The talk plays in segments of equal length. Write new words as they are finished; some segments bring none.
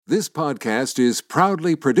This podcast is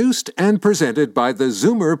proudly produced and presented by the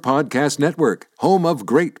Zoomer Podcast Network, home of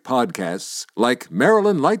great podcasts like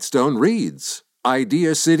Marilyn Lightstone Reads,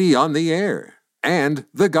 Idea City on the Air, and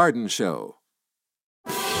The Garden Show.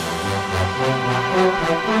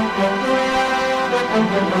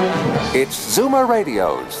 It's Zoomer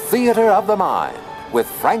Radio's Theater of the Mind with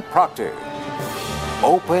Frank Proctor.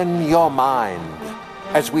 Open your mind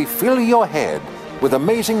as we fill your head with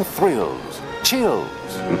amazing thrills, chills,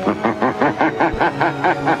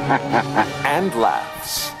 and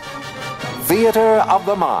laughs. Theater of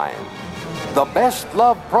the Mind. The best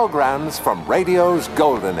love programs from radio's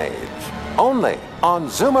golden age. Only on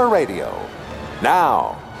Zoomer Radio.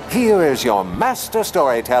 Now, here is your master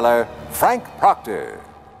storyteller, Frank Proctor.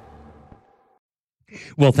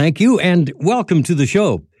 Well, thank you, and welcome to the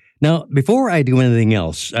show. Now, before I do anything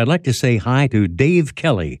else, I'd like to say hi to Dave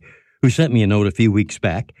Kelly, who sent me a note a few weeks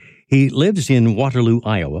back. He lives in Waterloo,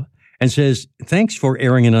 Iowa, and says, thanks for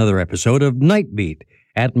airing another episode of Night Beat.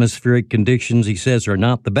 Atmospheric conditions, he says, are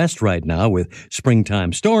not the best right now with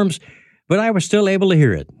springtime storms, but I was still able to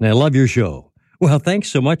hear it, and I love your show. Well, thanks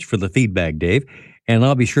so much for the feedback, Dave, and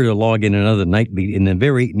I'll be sure to log in another Night Beat in the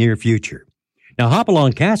very near future. Now,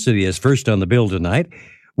 Hopalong Cassidy is first on the bill tonight.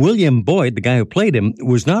 William Boyd, the guy who played him,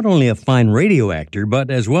 was not only a fine radio actor, but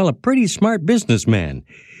as well a pretty smart businessman.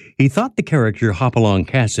 He thought the character Hopalong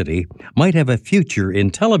Cassidy might have a future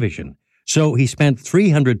in television, so he spent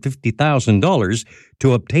 $350,000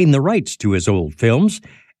 to obtain the rights to his old films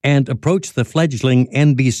and approached the fledgling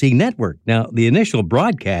NBC network. Now, the initial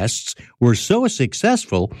broadcasts were so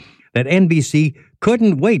successful that NBC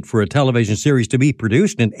couldn't wait for a television series to be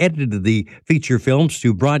produced and edited the feature films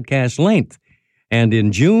to broadcast length. And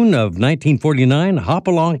in June of 1949,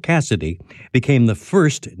 Hopalong Cassidy became the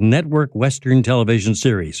first network Western television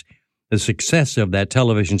series. The success of that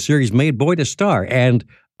television series made Boyd a star and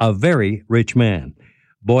a very rich man.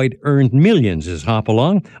 Boyd earned millions as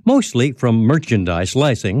Hopalong, mostly from merchandise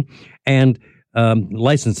licensing and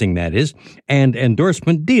endorsement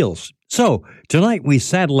deals. So, tonight we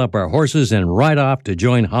saddle up our horses and ride off to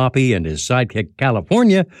join Hoppy and his sidekick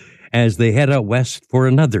California as they head out west for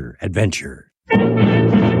another adventure.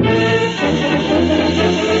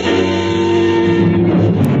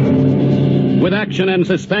 With action and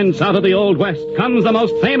suspense out of the Old West comes the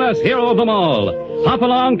most famous hero of them all,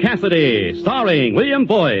 Hopalong Cassidy, starring William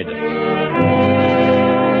Boyd.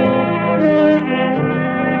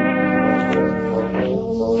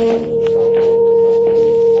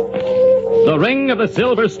 The ring of the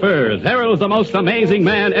silver spurs heralds the most amazing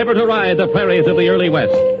man ever to ride the prairies of the early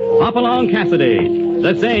West, Hopalong Cassidy,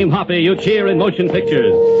 the same Hoppy you cheer in motion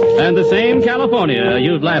pictures, and the same California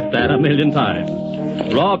you've laughed at a million times.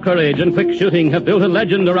 Raw courage and quick shooting have built a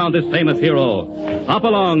legend around this famous hero.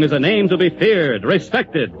 Hopalong is a name to be feared,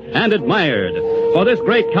 respected, and admired, for this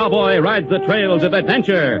great cowboy rides the trails of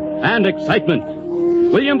adventure and excitement.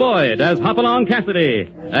 William Boyd as Hopalong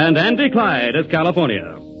Cassidy, and Andy Clyde as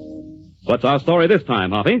California. What's our story this time,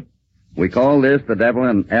 Hoppy? We call this The Devil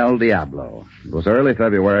and El Diablo. It was early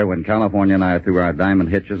February when California and I threw our diamond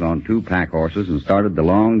hitches on 2 pack horses and started the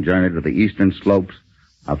long journey to the eastern slopes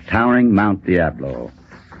of towering Mount Diablo.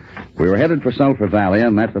 We were headed for Sulphur Valley,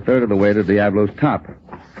 and that's a third of the way to Diablo's top.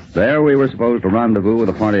 There we were supposed to rendezvous with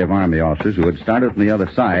a party of Army officers who had started from the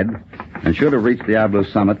other side and should have reached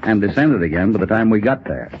Diablo's summit and descended again by the time we got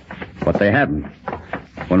there. But they hadn't.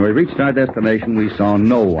 When we reached our destination, we saw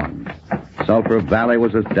no one. Sulphur Valley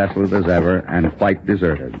was as desolate as ever and quite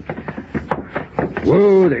deserted.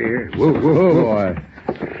 Whoa there. Whoa, whoa. Boy.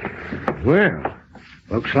 Well,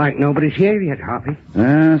 looks like nobody's here yet, Hoppy.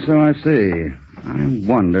 So I see. I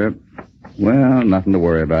wonder. Well, nothing to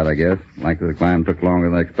worry about, I guess. Likely the climb took longer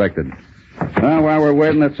than expected. Well, while we're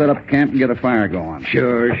waiting, let's set up camp and get a fire going.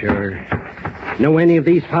 Sure. Know any of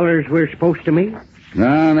these fellers we're supposed to meet? No,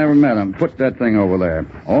 I never met them. Put that thing over there.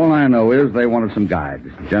 All I know is they wanted some guides.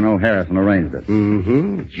 General Harrison arranged it.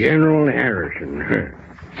 Mm-hmm. General Harrison.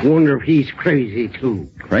 Wonder if he's crazy, too.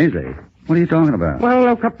 Crazy? What are you talking about? Well,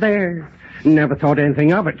 look up there. Never thought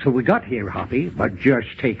anything of it till we got here, Hoppy. But just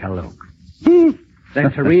take a look.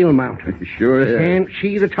 That's a real mountain. Sure is. Can't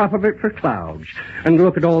see the top of it for clouds. And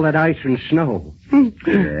look at all that ice and snow.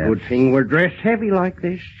 Yeah. Good thing we're dressed heavy like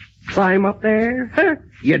this. Climb up there?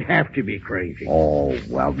 You'd have to be crazy. Oh,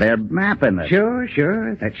 well, they're mapping it. Sure.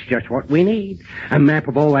 That's just what we need. A map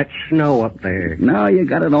of all that snow up there. No, you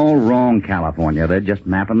got it all wrong, California. They're just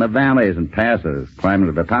mapping the valleys and passes. Climbing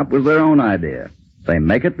to the top was their own idea. If they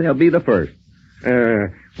make it, they'll be the first.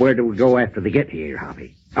 Where do we go after they get here,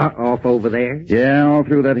 Hoppy? Off over there? Yeah, all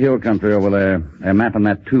through that hill country over there. They're mapping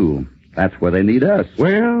that, too. That's where they need us.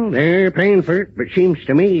 Well, they're paying for it, but seems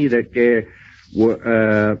to me that,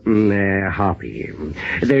 Hoppy,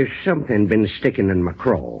 there's something been sticking in my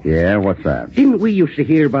craw. Yeah, what's that? Didn't we used to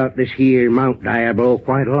hear about this here Mount Diablo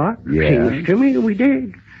quite a lot? Yeah. Seems to me we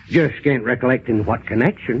did. Just can't recollect in what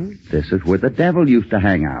connection. This is where the devil used to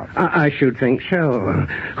hang out. I should think so.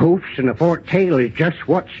 Hoofs and a forked tail is just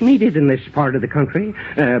what's needed in this part of the country.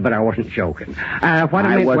 But I wasn't joking. I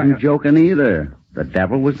wasn't joking either. The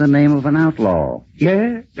devil was the name of an outlaw.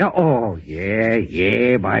 Yeah? Oh,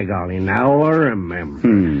 yeah, by golly. Now I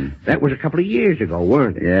remember. That was a couple of years ago,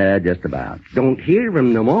 weren't it? Yeah, just about. Don't hear of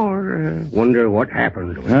him no more. Wonder what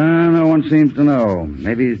happened to him. No one seems to know.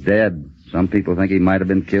 Maybe he's dead. Some people think he might have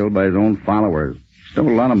been killed by his own followers. Stole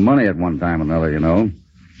a lot of money at one time or another, you know.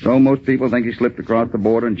 So most people think he slipped across the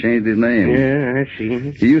border and changed his name. Yeah, I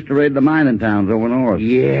see. He used to raid the mining towns over north.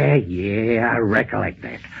 Yeah, I recollect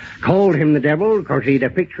that. Called him the devil because he'd a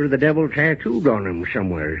picture of the devil tattooed on him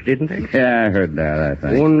somewhere, didn't they? Yeah, I heard that, I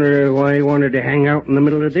think. Wonder why he wanted to hang out in the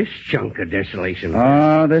middle of this chunk of desolation.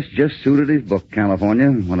 Oh, this just suited his book,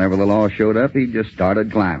 California. Whenever the law showed up, he just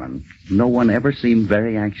started climbing. No one ever seemed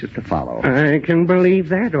very anxious to follow. I can believe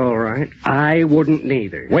that, all right. I wouldn't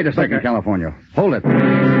neither. Wait a second, California. Hold it.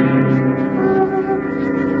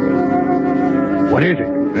 What is it?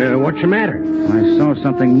 What's the matter? I saw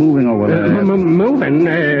something moving over there. Moving?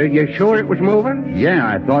 You sure it was moving? Yeah,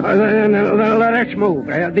 I thought... Let's move.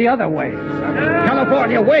 The other way.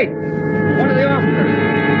 California, wait! One of the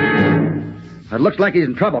officers. It looks like he's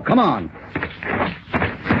in trouble. Come on.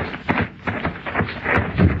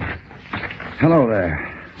 Hello there.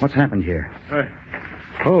 What's happened here?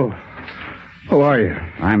 Who are you?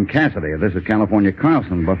 I'm Cassidy. This is California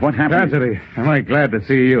Carlson. But what happened? Cassidy, am I glad to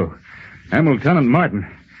see you. I'm Lieutenant Martin.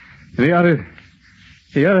 The others...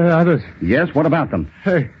 Yes, what about them?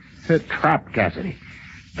 Hey, they're trapped, Cassidy.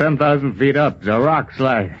 10,000 feet up. There's a rock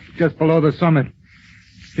slide just below the summit.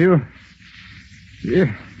 You...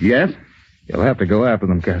 Yes? You'll have to go after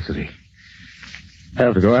them, Cassidy.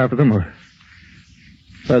 Have to go after them or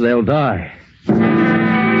they'll die.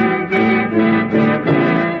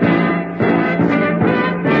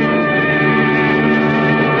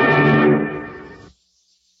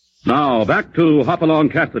 Now, back to Hopalong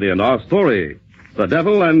Cassidy and our story, The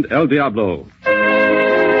Devil and El Diablo.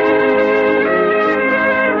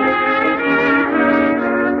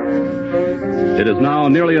 It is now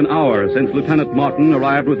nearly an hour since Lieutenant Martin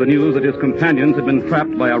arrived with the news that his companions had been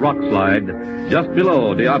trapped by a rock slide just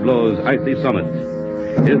below Diablo's icy summit.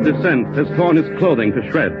 His descent has torn his clothing to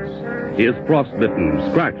shreds. He is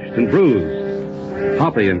frostbitten, scratched, and bruised.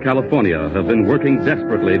 Hoppy and California have been working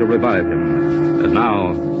desperately to revive him. And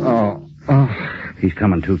now... Oh, he's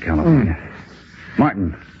coming too, California.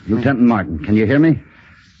 Martin, Lieutenant Martin, can you hear me?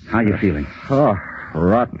 How are you feeling? Oh,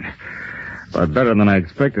 rotten. But better than I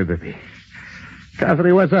expected to be.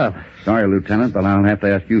 Cassidy, what's up? Sorry, Lieutenant, but I'll have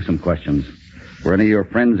to ask you some questions. Were any of your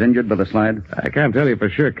friends injured by the slide? I can't tell you for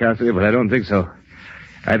sure, Cassidy, but I don't think so.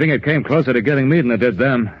 I think it came closer to getting me than it did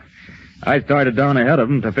them. I started down ahead of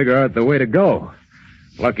them to figure out the way to go.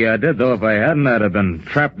 Lucky I did, though. If I hadn't, I'd have been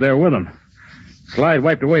trapped there with them. Slide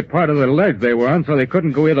wiped away part of the ledge they were on, so they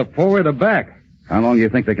couldn't go either forward or back. How long do you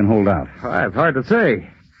think they can hold out? It's hard to say.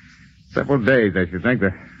 Several days, I should think.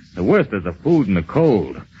 The worst is the food and the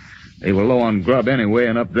cold. They were low on grub anyway,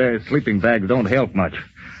 and up there, sleeping bags don't help much.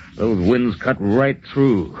 Those winds cut right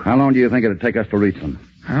through. How long do you think it'd take us to reach them?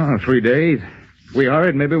 3 days. If we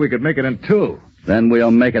hurried, maybe we could make it in 2. Then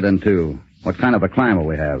we'll make it in 2. What kind of a climb will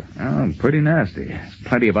we have? Pretty nasty. There's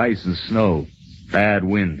plenty of ice and snow. Bad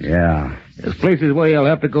winds. Yeah. There's places where you'll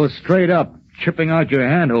have to go straight up, chipping out your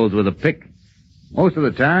handholds with a pick. Most of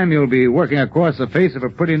the time, you'll be working across the face of a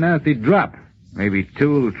pretty nasty drop. Maybe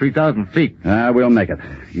 2,000 to 3,000 feet. We'll make it.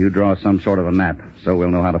 You draw some sort of a map, so we'll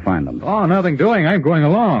know how to find them. Oh, nothing doing. I'm going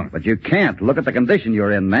along. But you can't. Look at the condition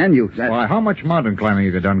you're in, man. Why, how much mountain climbing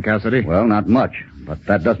have you done, Cassidy? Well, not much. But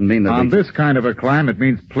that doesn't mean that On this kind of a climb, it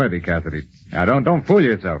means plenty, Cassidy. Now, don't fool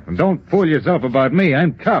yourself. And don't fool yourself about me.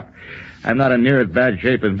 I'm tough. I'm not in near as bad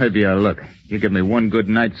shape as maybe I look. You give me one good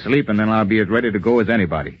night's sleep, and then I'll be as ready to go as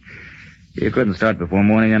anybody. You couldn't start before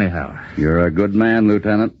morning anyhow. You're a good man,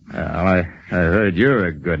 Lieutenant. Well, I heard you're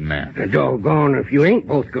a good man. Doggone if you ain't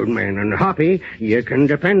both good men. And, Hoppy, you can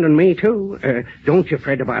depend on me, too. Don't you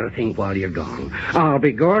fret about a thing while you're gone. I'll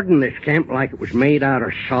be guarding this camp like it was made out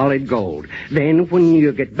of solid gold. Then, when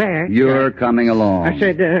you get back... You're coming along. I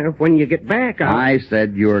said, when you get back, I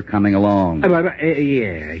said you're coming along.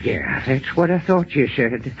 Yeah, that's what I thought you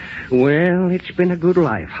said. Well, it's been a good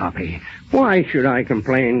life, Hoppy. Why should I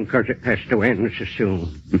complain because it has to end so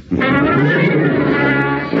soon?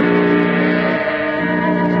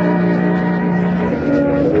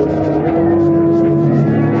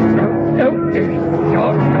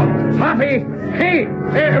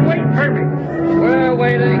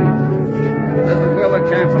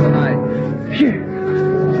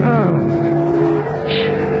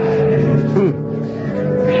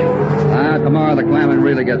 tomorrow the climbing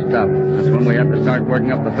really gets tough. That's when we have to start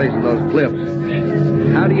working up the face of those cliffs.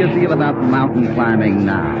 How do you feel about mountain climbing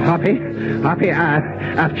now? Hoppy,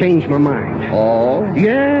 I've changed my mind. Oh?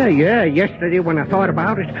 Yeah. Yesterday when I thought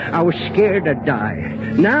about it, I was scared to die.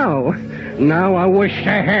 Now I wish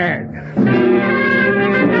I had.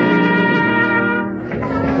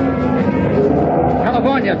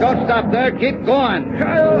 California, don't stop there. Keep going.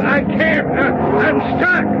 Oh, I can't. I'm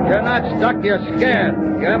stuck. You're not stuck. You're scared.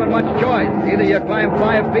 You haven't much choice. Either you climb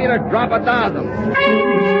 5 feet or drop 1,000.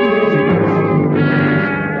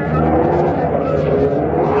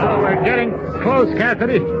 Well, we're getting close,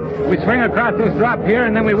 Cassidy. We swing across this drop here,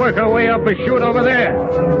 and then we work our way up a chute over there.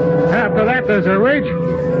 After that, there's a ridge,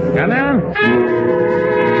 and then...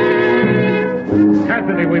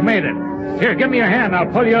 Cassidy, we made it. Here, give me a hand. I'll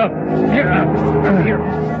pull you up. Here.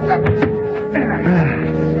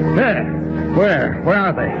 There. Where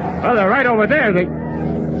are they? Oh, they're right over there.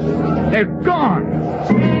 They're gone.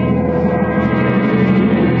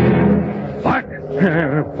 What?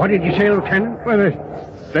 What did you say, Lieutenant? Well,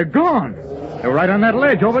 they're gone. They're right on that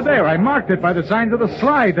ledge over there. I marked it by the signs of the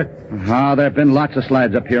slide. Ah, there have been lots of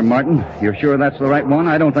slides up here, Martin. You're sure that's the right one?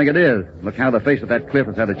 I don't think it is. Look how the face of that cliff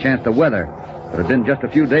has had a chance to weather. But it's been just a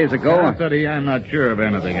few days ago. Cassidy, I'm not sure of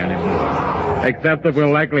anything anymore. Except that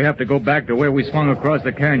we'll likely have to go back to where we swung across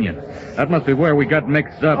the canyon. That must be where we got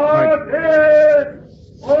mixed up.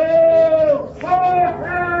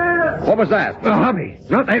 What was that? Oh, Hoppy,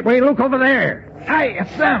 not that way. Look over there. Hey,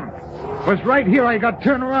 it's them. It was right here I got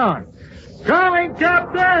turned around. Coming,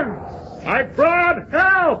 Captain! I brought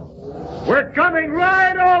help! We're coming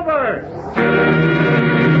right over!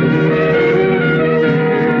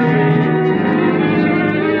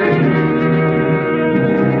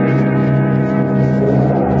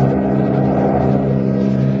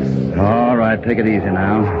 All right, take it easy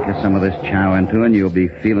now. Get some of this chow into and you'll be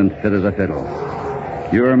feeling fit as a fiddle.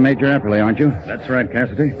 You're Major Epperly, aren't you? That's right,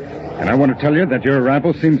 Cassidy. And I want to tell you that your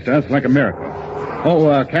arrival seems to us like a miracle.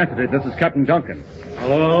 Oh, Cassidy, this is Captain Duncan.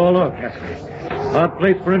 Hello, Cassidy. Not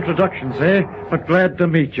place for introductions, eh? But glad to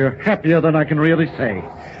meet you. Happier than I can really say.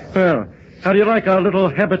 Well, how do you like our little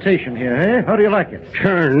habitation here, eh? How do you like it?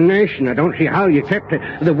 Tarnation, I don't see how you kept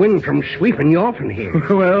the wind from sweeping you off in here.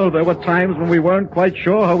 Well, there were times when we weren't quite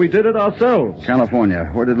sure how we did it ourselves. California,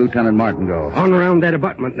 where did Lieutenant Martin go? On around that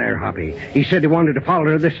abutment there, Hoppy. He said he wanted to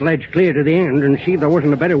follow this ledge clear to the end and see if there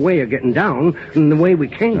wasn't a better way of getting down than the way we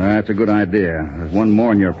came. That's a good idea. There's one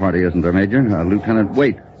more in your party, isn't there, Major? Lieutenant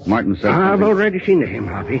Waite. Martin said I've something. already seen him,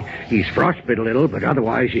 Hoppy. He's frostbit a little, but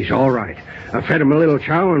otherwise he's all right. I fed him a little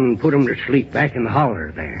chow and put him to sleep back in the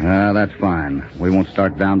holler there. That's fine. We won't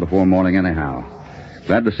start down before morning anyhow.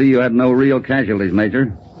 Glad to see you had no real casualties,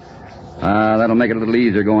 Major. That'll make it a little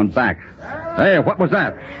easier going back. Hey, what was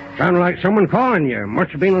that? Sounded like someone calling you. Must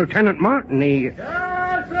have been Lieutenant Martin.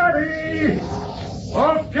 Cassidy!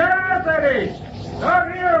 Oh, Cassidy!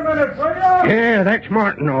 Come here a minute, will you? Yeah, that's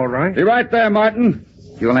Martin, all right. Be right there, Martin.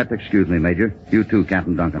 You'll have to excuse me, Major. You too,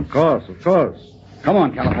 Captain Duncan. Of course. Come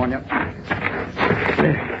on, California.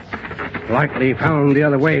 Likely he found the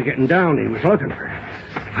other way of getting down he was looking for.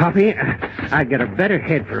 Hoppy, I got a better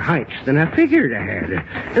head for heights than I figured I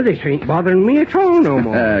had. This ain't bothering me at all no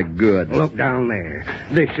more. Good. Look down there.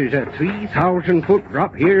 This is a 3,000-foot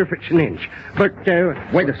drop here if it's an inch. But,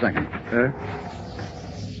 Wait a second.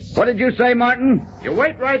 What did you say, Martin? You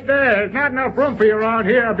wait right there. There's not enough room for you around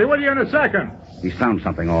here. I'll be with you in a second. He's found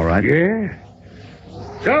something, all right. Yeah?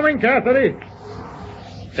 Coming, Cassidy.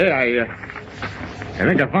 Hey, I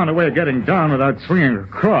think I found a way of getting down without swinging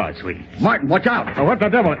across. Martin, watch out. Oh, what the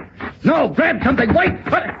devil? No, grab something. Wait.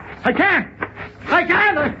 What? I can't.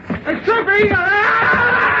 I'm slipping.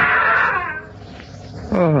 Ah!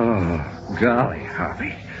 Oh, golly,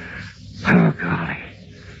 Hoppy. Oh, golly.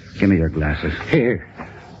 Give me your glasses. Here.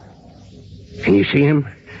 Can you see him?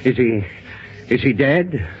 Is he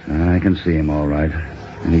dead? I can see him all right.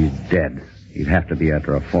 And he's dead. He'd have to be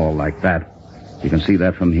after a fall like that. You can see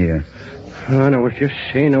that from here. Oh, and I was just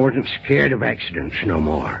saying I wasn't scared of accidents no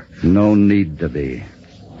more. No need to be.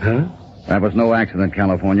 Huh? That was no accident,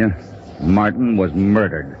 California. Martin was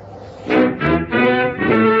murdered.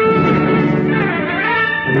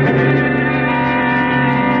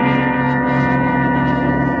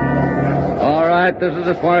 All right, this is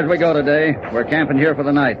as far as we go today. We're camping here for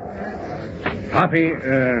the night. Hoppy,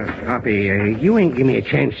 you ain't give me a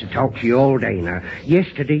chance to talk to you all day now.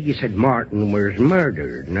 Yesterday you said Martin was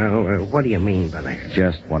murdered. Now, what do you mean by that?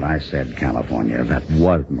 Just what I said, California. That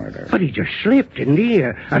was murder. But he just slipped, didn't he?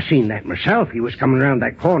 I seen that myself. He was coming around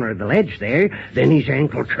that corner of the ledge there. Then his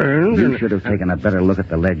ankle turned. You should have taken a better look at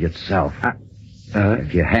the ledge itself.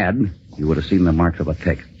 If you had, you would have seen the marks of a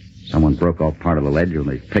pick. Someone broke off part of the ledge and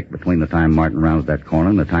they picked between the time Martin rounded that corner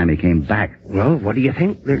and the time he came back. Well, what do you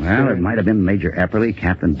think? Well, it might have been Major Epperly,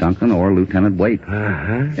 Captain Duncan, or Lieutenant Waite.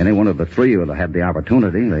 Uh-huh. Any one of the three would have had the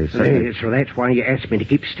opportunity. They said. So that's why you asked me to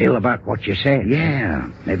keep still about what you said. Yeah,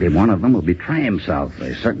 maybe one of them will betray himself.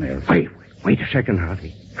 They certainly have. Wait a second,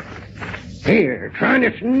 Harvey. Here, trying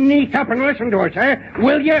to sneak up and listen to us, eh?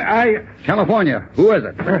 Will you? California, who is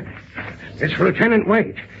it? It's Lieutenant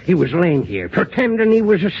Waite. He was laying here, pretending he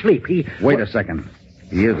was asleep. Wait a second.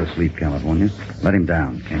 He is asleep, California. Let him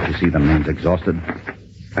down. Can't you see the man's exhausted?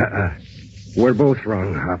 We're both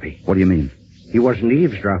wrong, Hoppy. What do you mean? He wasn't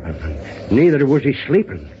eavesdropping. Neither was he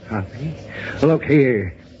sleeping, Hoppy. Look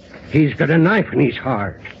here. He's got a knife in his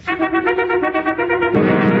heart.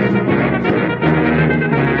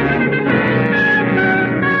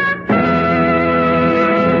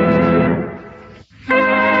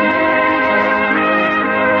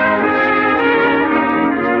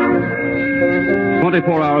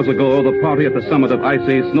 24 hours ago, the party at the summit of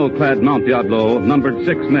icy, snow-clad Mount Diablo numbered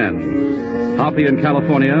 6 men. Hoppy in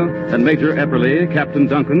California, and Major Epperly, Captain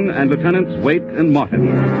Duncan, and Lieutenants Waite and Martin.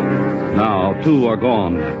 Now 2 are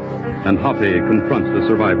gone, and Hoppy confronts the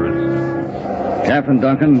survivors. Captain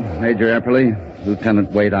Duncan, Major Epperly,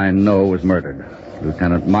 Lieutenant Waite I know was murdered.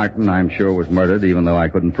 Lieutenant Martin I'm sure was murdered, even though I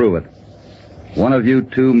couldn't prove it. One of you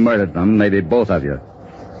 2 murdered them, maybe both of you.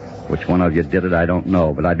 Which one of you did it, I don't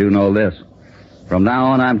know, but I do know this. From now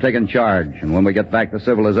on, I'm taking charge, and when we get back to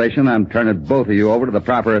civilization, I'm turning both of you over to the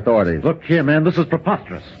proper authorities. Look here, man, this is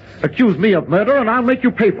preposterous. Accuse me of murder, and I'll make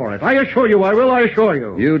you pay for it. I assure you I will, I assure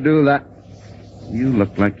you. You do that. You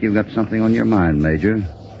look like you've got something on your mind, Major.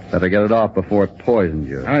 Better get it off before it poisons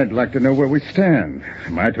you. I'd like to know where we stand.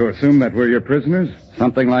 Am I to assume that we're your prisoners?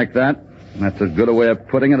 Something like that. That's as good a way of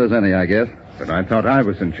putting it as any, I guess. But I thought I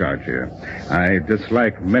was in charge here. I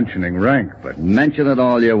dislike mentioning rank, but... Mention it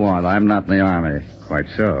all you want. I'm not in the Army. Quite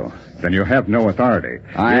so. Then you have no authority.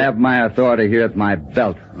 I have my authority here at my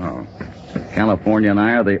belt. Oh. California and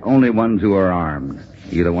I are the only ones who are armed.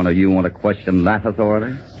 Either one of you want to question that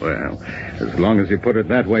authority? Well, as long as you put it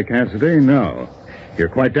that way, Cassidy, no. You're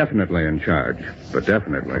quite definitely in charge. But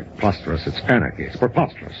definitely. Preposterous. It's anarchy. It's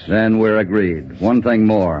preposterous. Then we're agreed. One thing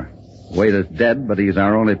more. Waite is dead, but he's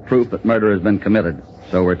our only proof that murder has been committed.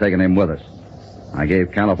 So we're taking him with us. I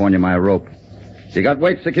gave California my rope. You got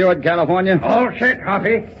Waite secured, California? All set,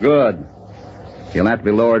 Hoppy. Good. He'll have to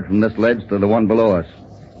be lowered from this ledge to the one below us.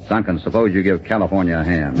 Duncan, suppose you give California a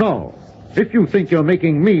hand. No. If you think you're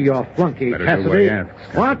making me your flunky, Better Cassidy... do what he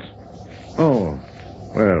asks. What? Oh.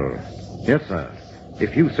 Well, yes, sir.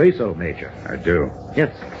 If you say so, Major. I do.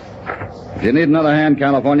 Yes. If you need another hand,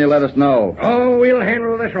 California, let us know. Oh, we'll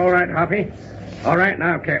handle this all right, Hoppy. All right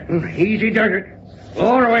now, Captain. Easy does it.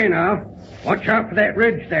 Lower away now. Watch out for that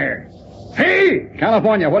ridge there. Hey!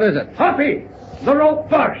 California, what is it? Hoppy! The rope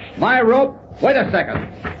burst. My rope? Wait a second.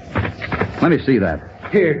 Let me see that.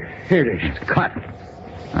 Here it is. It's cut.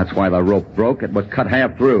 That's why the rope broke. It was cut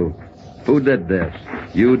half through. Who did this?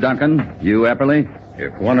 You, Duncan? You, Epperly?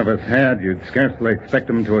 If one of us had, you'd scarcely expect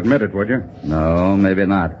him to admit it, would you? No, maybe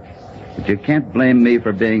not. But you can't blame me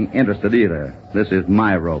for being interested either. This is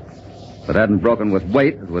my rope. If it hadn't broken with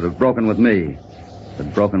Waite, it would have broken with me. If it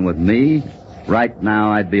had broken with me, right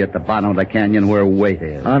now I'd be at the bottom of the canyon where Waite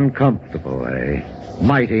is. Uncomfortable, eh?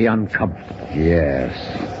 Mighty uncomfortable. Yes.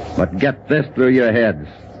 But get this through your heads.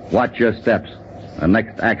 Watch your steps. The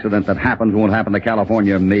next accident that happens won't happen to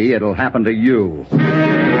California or me. It'll happen to you.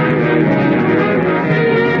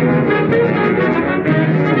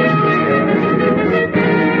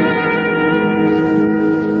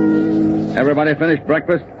 Everybody finished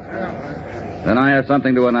breakfast? Then I have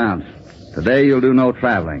something to announce. Today you'll do no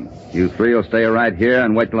traveling. You 3 will stay right here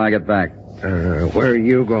and wait till I get back. Where are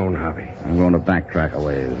you going, Hoppy? I'm going to backtrack a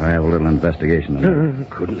ways. I have a little investigation to do.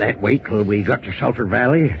 Couldn't that wait till we got to Sulphur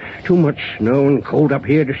Valley? Too much snow and cold up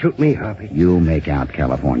here to suit me, Hoppy. You make out,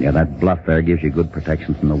 California. That bluff there gives you good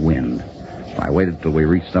protection from the wind. If I waited till we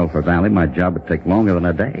reached Sulphur Valley, my job would take longer than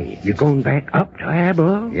a day. You going back up to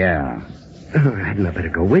Diablo? Yeah. Hadn't I better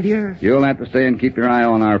go with you? You'll have to stay and keep your eye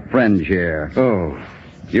on our friend here. Oh.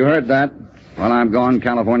 You heard that? While I'm gone,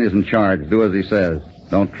 California's in charge. Do as he says.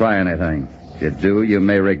 Don't try anything. If you do, you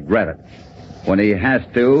may regret it. When he has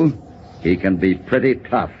to, he can be pretty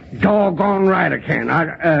tough. Doggone right I can.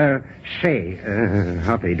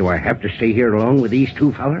 Hoppy, do I have to stay here alone with these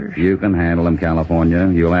 2 fellers? You can handle them, California.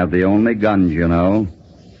 You'll have the only guns, you know.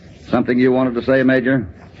 Something you wanted to say, Major?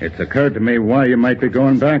 It's occurred to me why you might be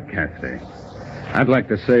going back, Cassidy. I'd like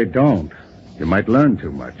to say don't. You might learn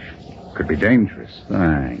too much. Could be dangerous.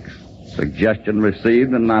 Thanks. Suggestion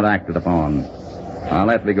received and not acted upon. I'll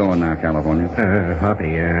let me go now, California.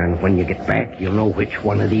 Hoppy, and when you get back, you'll know which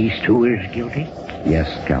one of these two is guilty? Yes,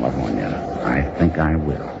 California. I think I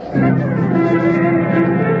will.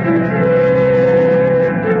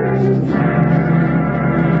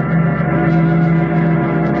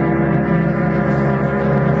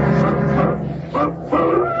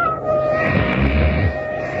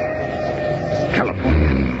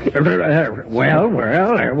 Well,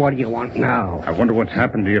 what do you want now? I wonder what's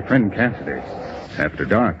happened to your friend Cassidy. It's after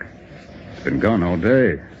dark. He's been gone all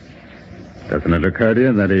day. Doesn't it occur to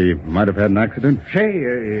you that he might have had an accident? Say,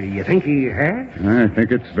 you think he has? I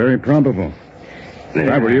think it's very probable. If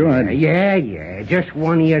I were you, I'd... Yeah, just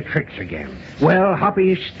one of your tricks again. Well,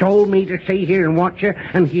 Hoppy told me to stay here and watch you,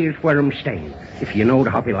 and here's where I'm staying. If you know the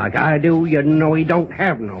Hoppy like I do, you know he don't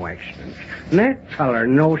have no accidents. And that feller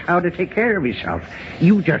knows how to take care of himself.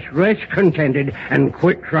 You just rest contented and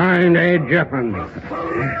quit trying to edge up on me.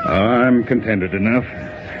 I'm contented enough.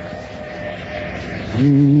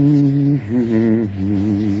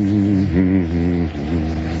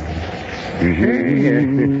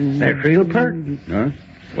 That's real pert. Huh?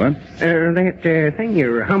 What? That thing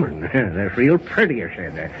you're humming. That's real pretty, I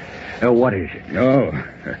said. What is it? Oh,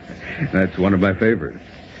 that's one of my favorites.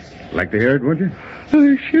 Like to hear it, would you?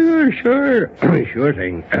 Sure. Sure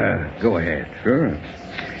thing. Go ahead. Sure.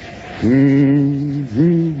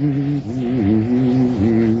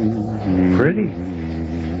 Pretty?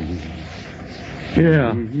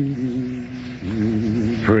 Yeah.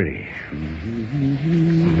 Pretty.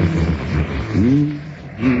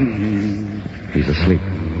 He's asleep.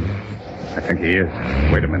 I think he is.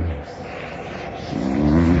 Wait a minute.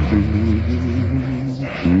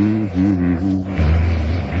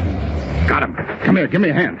 Got him. Come here. Give me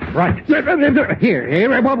a hand. Right.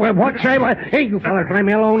 Here. What? Say what? Hey, you fellas, let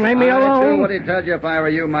me alone. Let me alone. I'd do what he tells you if I were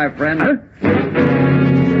you, my friend. Huh?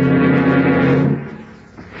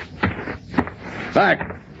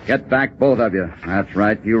 Back. Get back, both of you. That's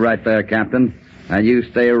right. You right there, Captain. And you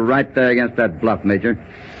stay right there against that bluff, Major.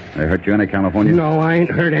 They hurt you any, California? No, I ain't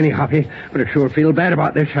hurt any, Hoppy. But I sure feel bad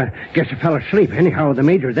about this. I guess the fella's asleep. Anyhow, the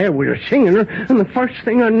Major there was singing her, and the first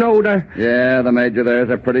thing I knowed, Yeah, the Major there's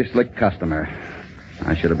a pretty slick customer.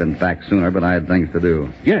 I should have been back sooner, but I had things to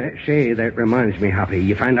do. Yeah, say, that reminds me, Hoppy.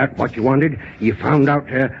 You found out what you wanted? You found out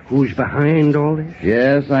who's behind all this?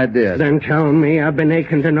 Yes, I did. Then tell me, I've been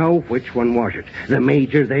aching to know which one was it. The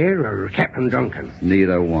Major there or Captain Duncan?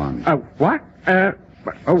 Neither one. What?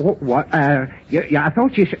 What? Yeah, I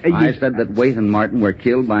thought you said... I said that Waite and Martin were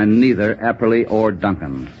killed by neither Epperly or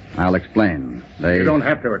Duncan. I'll explain. You don't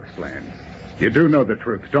have to explain. You do know the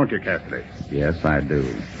truth, don't you, Cassidy? Yes, I do.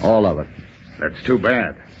 All of it. That's too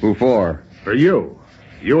bad. Who for? For you.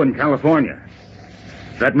 You in California.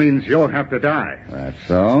 That means you'll have to die. That's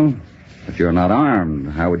so. But you're not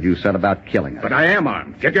armed. How would you set about killing us? But I am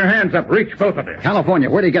armed. Get your hands up. Reach, both of you. California,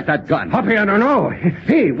 where do you get that gun? Hoppy, I don't know.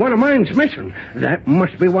 Hey, one of mine's missing. That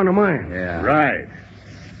must be one of mine. Yeah. Right.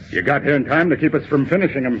 You got here in time to keep us from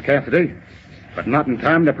finishing him, Cassidy. But not in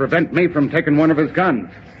time to prevent me from taking one of his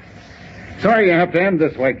guns. Sorry you have to end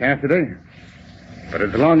this way, Cassidy. But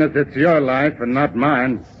as long as it's your life and not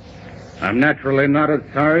mine, I'm naturally not as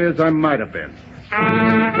sorry as I might have been.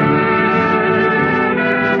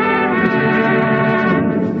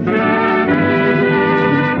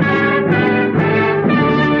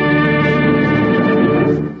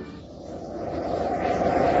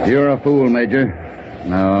 You're a fool, Major.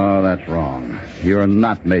 No, that's wrong. You're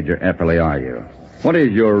not Major Epperly, are you? What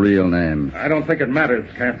is your real name? I don't think it matters,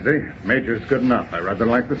 Cassidy. Major's good enough. I rather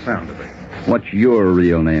like the sound of it. What's your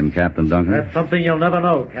real name, Captain Duncan? That's something you'll never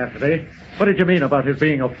know, Cassidy. What did you mean about his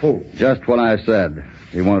being a fool? Just what I said.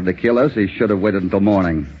 If he wanted to kill us, he should have waited until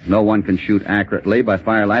morning. No one can shoot accurately by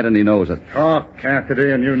firelight, and he knows it. Talk,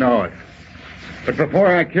 Cassidy, and you know it. But before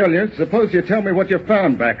I kill you, suppose you tell me what you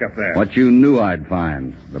found back up there. What you knew I'd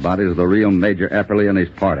find. The bodies of the real Major Epperly and his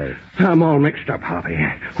party. I'm all mixed up, Hoppy.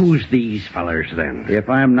 Who's these fellers, then? If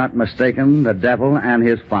I'm not mistaken, the devil and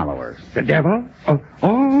his followers. The devil? Oh,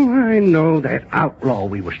 I know that outlaw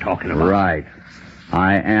we was talking about. Right.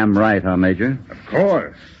 I am right, huh, Major? Of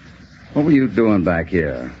course. What were you doing back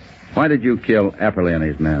here? Why did you kill Epperly and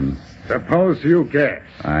his men? Suppose you guess.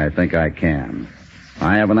 I think I can.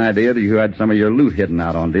 I have an idea that you had some of your loot hidden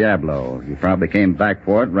out on Diablo. You probably came back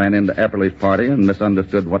for it, ran into Epperly's party, and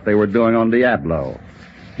misunderstood what they were doing on Diablo.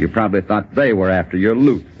 You probably thought they were after your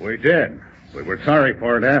loot. We did. We were sorry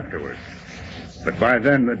for it afterwards. But by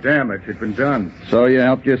then, the damage had been done. So you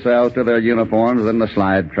helped yourselves to their uniforms, and the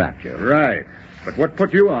slide trapped you. Right. But what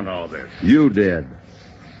put you on all this? You did.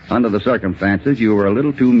 Under the circumstances, you were a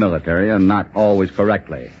little too military and not always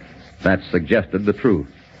correctly. That suggested the truth.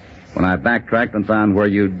 When I backtracked and found where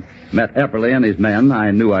you'd met Epperly and his men,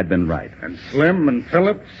 I knew I'd been right. And Slim and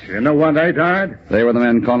Phillips, you know why they died? They were the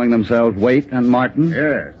men calling themselves Waite and Martin?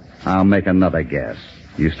 Yes. I'll make another guess.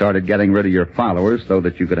 You started getting rid of your followers so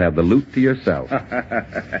that you could have the loot to yourself.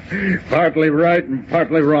 Partly right and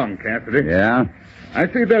partly wrong, Cassidy. Yeah? I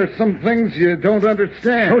see there's some things you don't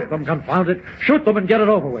understand. Shoot them, confound it. Shoot them and get it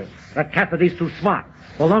over with. That Cassidy's too smart.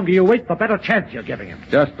 The longer you wait, the better chance you're giving him.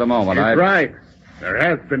 Just a moment. He's right. There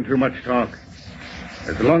has been too much talk.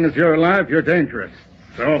 As long as you're alive, you're dangerous.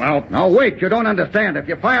 So I'll... No, wait. You don't understand. If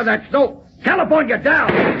you fire that snow... California,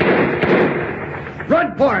 down!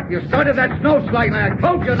 Run for it. You started that snow slide, and I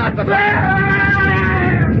told you not to...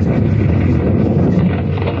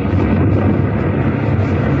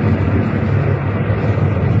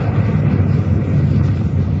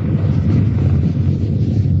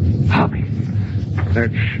 Hoppy,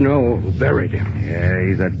 that snow buried him. Yeah,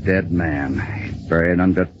 he's a dead man. He's buried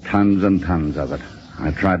under tons and tons of it.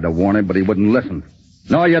 I tried to warn him, but he wouldn't listen.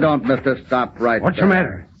 No, you don't, mister. Stop right What's there. the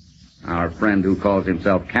matter? Our friend who calls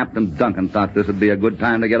himself Captain Duncan thought this would be a good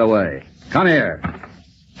time to get away. Come here.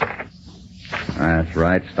 That's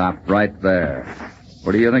right. Stop right there.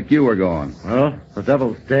 Where do you think you were going? Well, the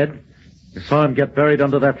devil's dead. You saw him get buried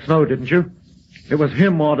under that snow, didn't you? It was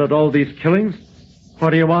him who ordered all these killings. What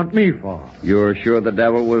do you want me for? You're sure the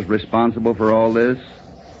devil was responsible for all this?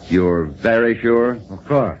 You're very sure? Of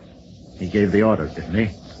course. He gave the orders, didn't he?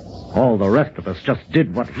 All the rest of us just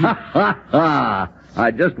did what he... Ha, ha, ha!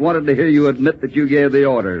 I just wanted to hear you admit that you gave the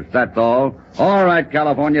orders, that's all. All right,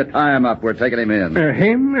 California, tie him up. We're taking him in.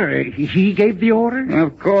 Him? He gave the orders?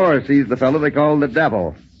 Of course, he's the fellow they call the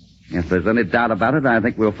devil. If there's any doubt about it, I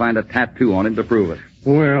think we'll find a tattoo on him to prove it.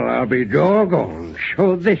 Well, I'll be doggone.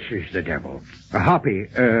 So this is the devil. Hoppy,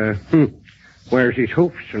 where's his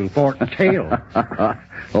hoofs and forked tail?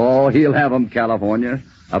 Oh, he'll have 'em, California.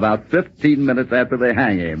 About 15 minutes after they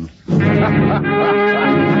hang him.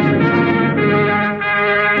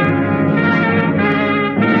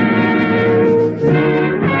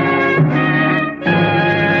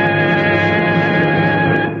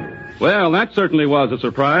 Well, that certainly was a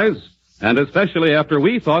surprise, and especially after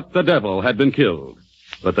we thought the devil had been killed.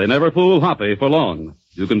 But they never fool Hoppy for long.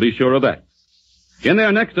 You can be sure of that. In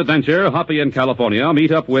their next adventure, Hoppy and California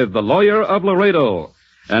meet up with the lawyer of Laredo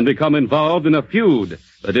and become involved in a feud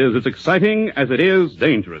that is as exciting as it is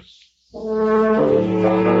dangerous.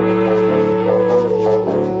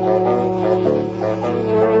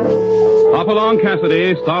 Hopalong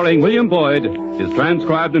Cassidy, starring William Boyd, is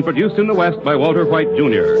transcribed and produced in the West by Walter White,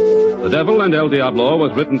 Jr. The Devil and El Diablo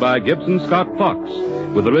was written by Gibson Scott Fox,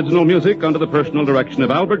 with original music under the personal direction of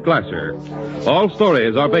Albert Glasser. All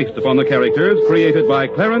stories are based upon the characters created by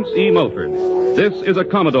Clarence E. Mulford. This is a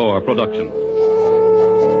Commodore production.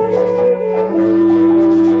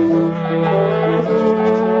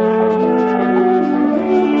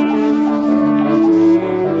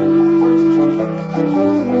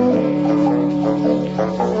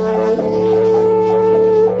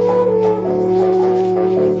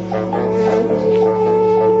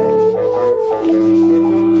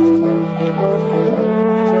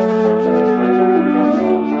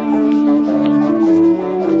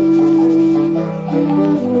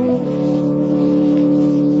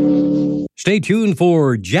 Stay tuned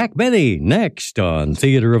for Jack Benny next on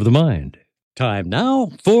Theater of the Mind. Time now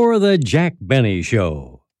for the Jack Benny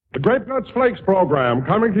Show. The Grape Nuts Flakes program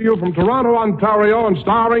coming to you from Toronto, Ontario, and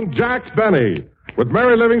starring Jack Benny, with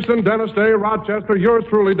Mary Livingston, Dennis Day, Rochester, yours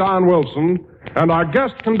truly, Don Wilson, and our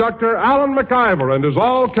guest conductor, Alan McIver, and his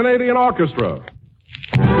all-Canadian orchestra.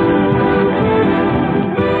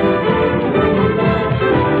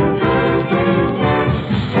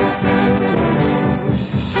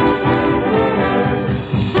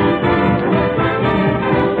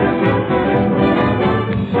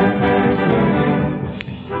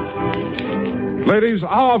 Ladies,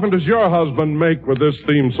 how often does your husband make with this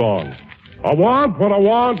theme song? I want what I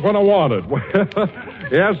want when I want it.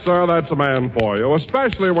 Yes, sir, that's a man for you,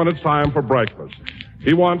 especially when it's time for breakfast.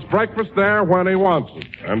 He wants breakfast there when he wants it.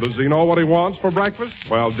 And does he know what he wants for breakfast?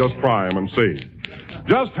 Well, just try him and see.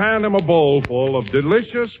 Just hand him a bowl full of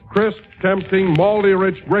delicious, crisp, tempting,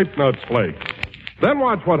 malty-rich grape nuts flakes. Then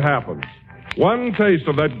watch what happens. One taste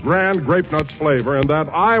of that grand grape nuts flavor and that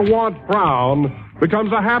I want frown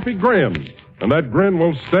becomes a happy grin. And that grin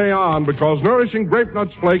will stay on because nourishing grape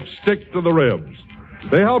nuts flakes stick to the ribs.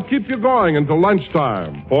 They help keep you going until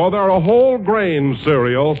lunchtime, for they're a whole grain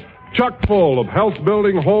cereal chock full of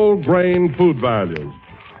health-building whole grain food values.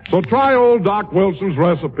 So try old Doc Wilson's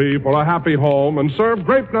recipe for a happy home and serve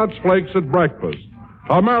grape nuts flakes at breakfast.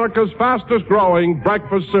 America's fastest growing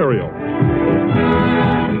breakfast cereal.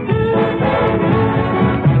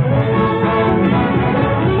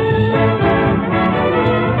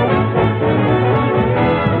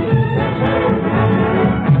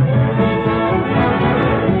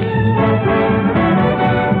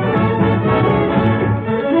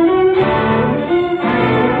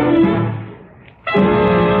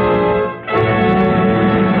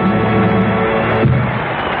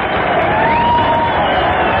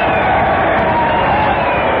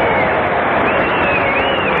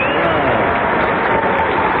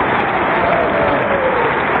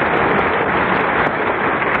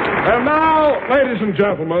 And now, ladies and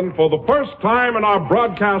gentlemen, for the first time in our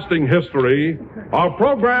broadcasting history, our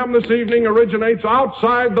program this evening originates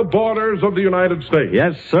outside the borders of the United States.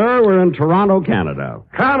 Yes, sir. We're in Toronto, Canada.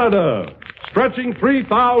 Canada, stretching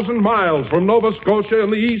 3,000 miles from Nova Scotia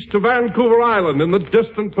in the east to Vancouver Island in the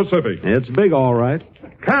distant Pacific. It's big, all right.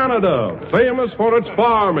 Canada, famous for its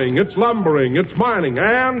farming, its lumbering, its mining,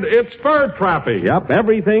 and its fur trapping. Yep,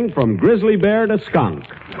 everything from grizzly bear to skunk.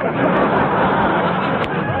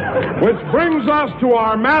 Which brings us to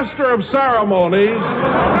our master of ceremonies,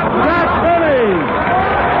 Jack Benny.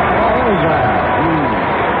 All right.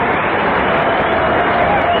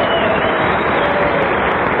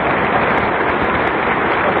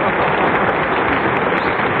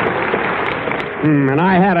 And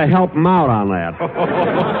I had to help him out on that.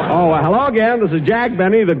 Hello again. This is Jack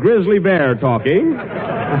Benny, the grizzly bear, talking.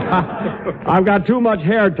 I've got too much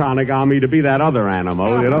hair tonic on me to be that other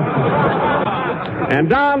animal, you know. And,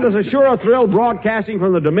 Don, this is sure a thrill broadcasting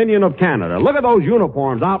from the Dominion of Canada. Look at those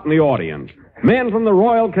uniforms out in the audience. Men from the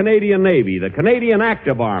Royal Canadian Navy, the Canadian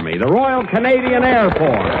Active Army, the Royal Canadian Air Force.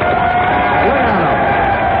 Look at them.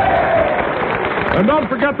 And don't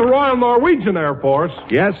forget the Royal Norwegian Air Force.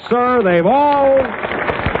 Yes, sir. They've all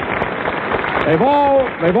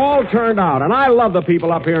turned out. And I love the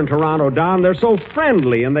people up here in Toronto, Don. They're so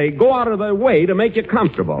friendly, and they go out of their way to make you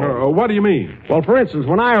comfortable. What do you mean? Well, for instance,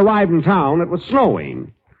 when I arrived in town, it was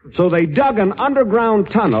snowing. So they dug an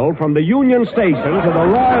underground tunnel from the Union Station to the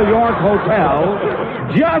Royal York Hotel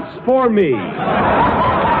just for me.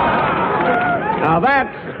 Now,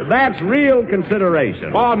 that's real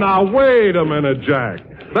consideration. Oh, now, wait a minute, Jack.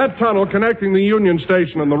 That tunnel connecting the Union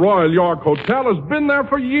Station and the Royal York Hotel has been there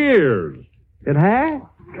for years. It has?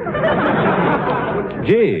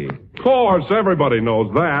 Gee. Of course, everybody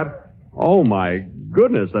knows that. Oh, my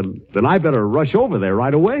goodness. Then I better rush over there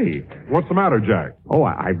right away. What's the matter, Jack? Oh,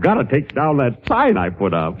 I've got to take down that sign I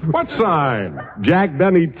put up. What sign? Jack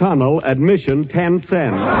Benny Tunnel, admission 10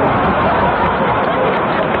 cents.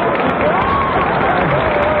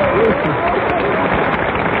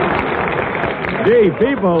 Gee,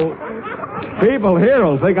 people here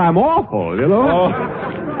will think I'm awful, you know? Oh,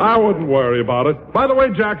 I wouldn't worry about it. By the way,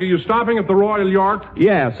 Jack, are you stopping at the Royal York?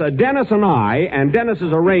 Yes, Dennis and I, and Dennis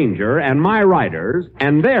is a ranger, and my riders,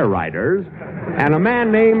 and their riders, and a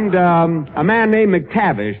man named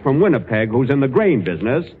McTavish from Winnipeg, who's in the grain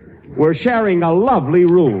business, we're sharing a lovely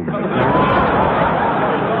room.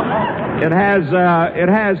 It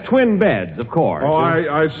has twin beds, of course. Oh,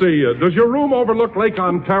 I see. Does your room overlook Lake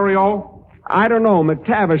Ontario? I don't know.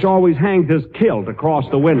 McTavish always hangs his kilt across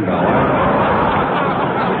the window.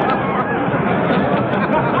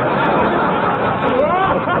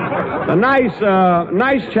 A nice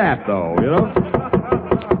chap, though, you know.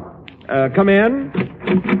 Come in.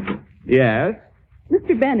 Yes?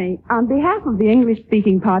 Mr. Benny, on behalf of the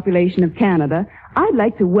English-speaking population of Canada, I'd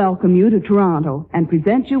like to welcome you to Toronto and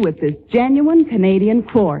present you with this genuine Canadian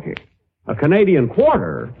quarter. A Canadian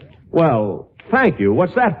quarter? Well, thank you.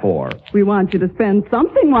 What's that for? We want you to spend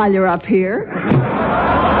something while you're up here.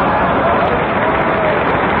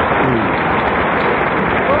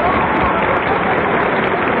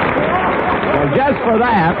 Well, just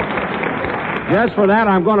for that,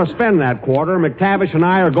 I'm going to spend that quarter. McTavish and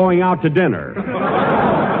I are going out to dinner.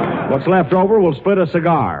 What's left over, we'll split a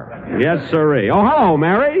cigar. Yes, sirree. Oh, hello,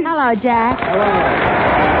 Mary. Hello, Jack. Hello.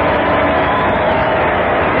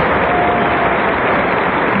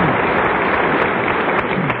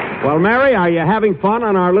 Well, Mary, are you having fun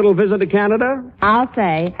on our little visit to Canada? I'll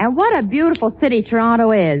say. And what a beautiful city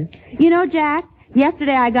Toronto is. You know, Jack,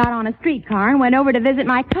 yesterday I got on a streetcar and went over to visit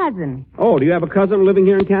my cousin. Oh, do you have a cousin living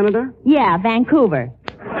here in Canada? Yeah, Vancouver.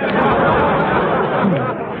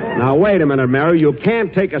 Now, wait a minute, Mary. You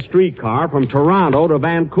can't take a streetcar from Toronto to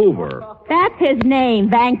Vancouver. That's his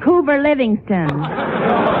name, Vancouver Livingston.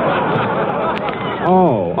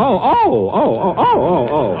 Oh.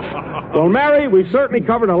 Well, Mary, we've certainly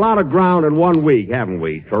covered a lot of ground in 1 week, haven't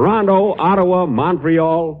we? Toronto, Ottawa,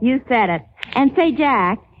 Montreal. You said it. And say,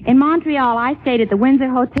 Jack, in Montreal I stayed at the Windsor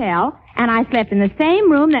Hotel, and I slept in the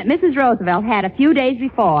same room that Mrs. Roosevelt had a few days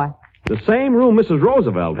before. The same room Mrs.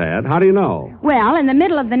 Roosevelt had? How do you know? Well, in the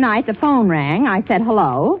middle of the night, the phone rang. I said,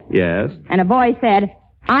 hello. Yes. And a voice said,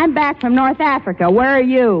 I'm back from North Africa. Where are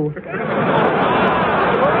you?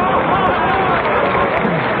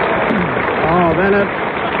 Oh, then it...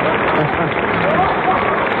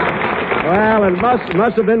 Well, it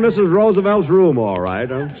must have been Mrs. Roosevelt's room, all right.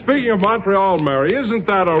 Huh? Speaking of Montreal, Mary, isn't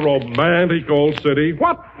that a romantic old city?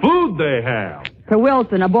 What food they have? To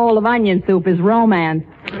Wilson, a bowl of onion soup is romance.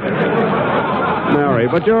 Mary,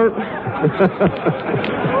 but you're...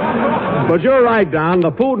 But you're right, Don.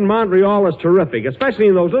 The food in Montreal is terrific, especially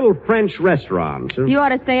in those little French restaurants. You ought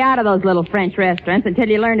to stay out of those little French restaurants until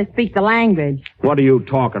you learn to speak the language. What are you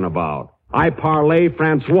talking about? I parlay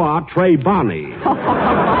Francois Trey Bonnie.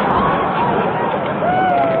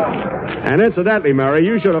 And incidentally, Mary,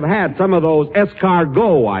 you should have had some of those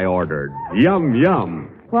escargots I ordered. Yum, yum.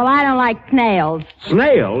 Well, I don't like snails.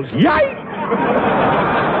 Snails? Yikes!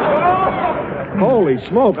 Holy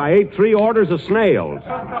smoke, I ate 3 orders of snails.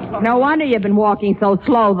 No wonder you've been walking so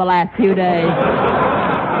slow the last few days.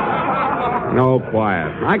 No,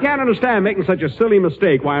 quiet. I can't understand making such a silly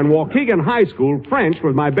mistake. Why, in Waukegan High School, French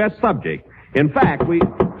was my best subject. In fact, we...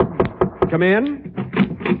 Come in?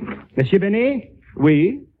 Monsieur Benet?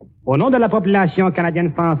 Oui? Au nom de la population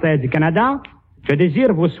canadienne-française du Canada, je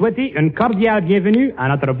désire vous souhaiter une cordiale bienvenue à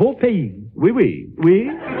notre beau pays. Oui, oui, oui.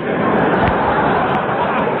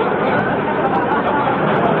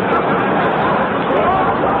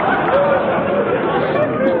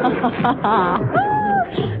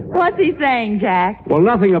 What's he saying, Jack? Well,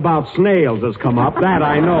 nothing about snails has come up. That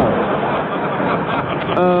I know.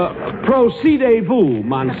 Procédez-vous,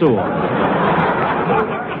 Mansour.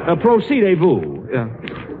 Procédez-vous.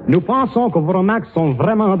 Nous pensons que vos remarques sont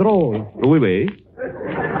vraiment drôles. Oui, oui.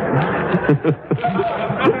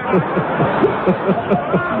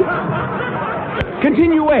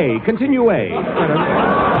 Continuez.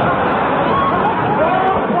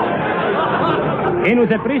 Et nous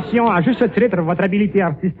apprécions à juste titre votre habileté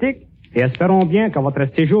artistique et espérons bien que votre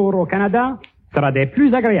séjour au Canada sera des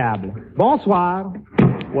plus agréables. Bonsoir.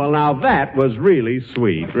 Well, now that was really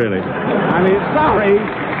sweet, really. I mean, sorry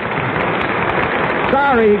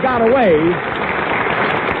he got away.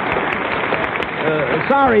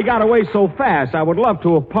 Sorry he got away so fast. I would love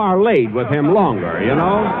to have parlayed with him longer, you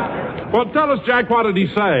know? Well, tell us, Jack, what did he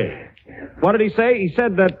say? What did he say? He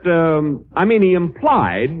said that, he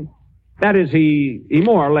implied, that is, he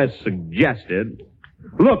more or less suggested,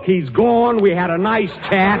 look, he's gone, we had a nice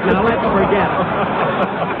chat, now let's forget it.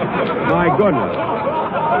 My goodness.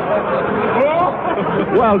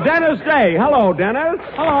 Well, Dennis Day. Hello, Dennis.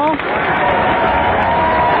 Hello.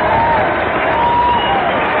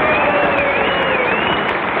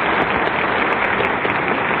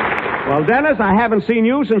 Well, Dennis, I haven't seen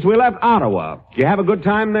you since we left Ottawa. Did you have a good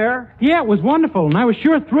time there? Yeah, it was wonderful, and I was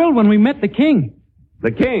sure thrilled when we met the king.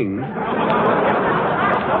 The king?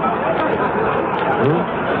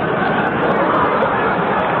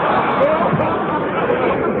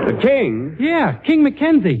 The king? Yeah, King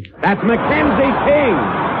Mackenzie. That's Mackenzie King.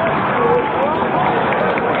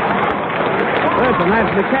 Listen,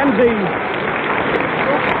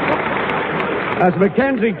 that's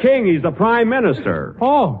Mackenzie King. He's the Prime Minister.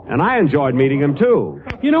 Oh. And I enjoyed meeting him, too.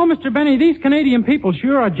 You know, Mr. Benny, these Canadian people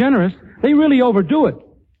sure are generous. They really overdo it.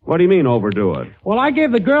 What do you mean, overdo it? Well, I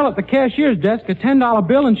gave the girl at the cashier's desk a $10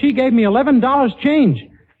 bill, and she gave me $11 change.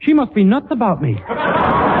 She must be nuts about me.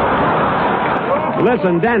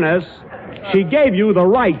 Listen, Dennis, she gave you the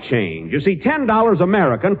right change. You see, $10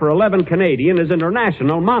 American for 11 Canadian is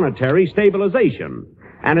international monetary stabilization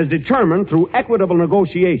and is determined through equitable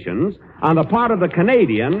negotiations on the part of the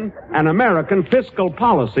Canadian and American fiscal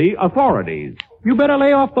policy authorities. You better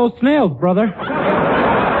lay off those snails, brother.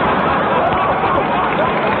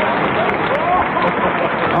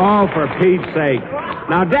 Oh, for Pete's sake.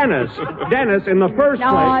 Now, Dennis, in the first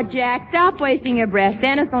place... No, Jack, stop wasting your breath.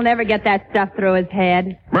 Dennis will never get that stuff through his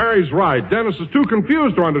head. Mary's right. Dennis is too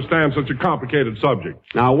confused to understand such a complicated subject.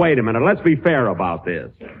 Now, wait a minute. Let's be fair about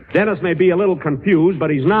this. Dennis may be a little confused, but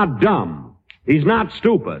he's not dumb. He's not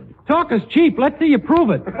stupid. Talk is cheap. Let's see you prove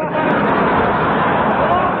it.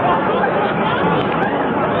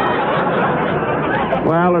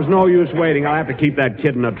 Well, there's no use waiting. I'll have to keep that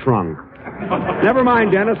kid in the trunk. Never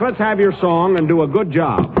mind, Dennis. Let's have your song and do a good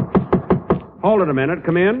job. Hold it a minute.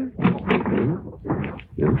 Come in.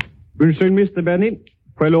 Unnskyld, Mr. Benny.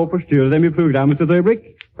 Får jeg lov å forstyrre dem I programmet et øyeblikk?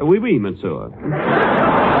 Oui, oui, monsieur.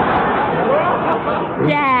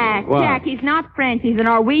 Jack, What? Jack, he's not French. He's a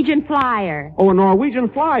Norwegian flyer. Oh, a Norwegian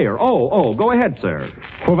flyer. Oh, go ahead, sir.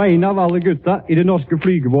 På vegne av alle gutta I det norske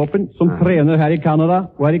flygevåpen som trener her I Canada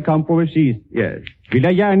og I kamp overseas, Yes. vil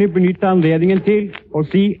jeg gjerne benytte anledningen til å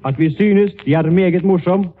si at vi synes de meget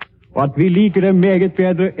morsom, og at vi liker dem meget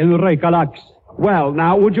bedre enn røyka laks. Well,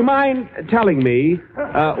 now, would you mind telling me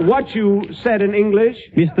what you said in English?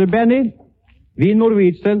 Mr. Benny, we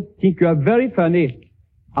Norwegians think you are very funny,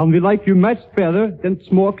 and we like you much better than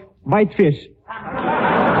smoked white fish.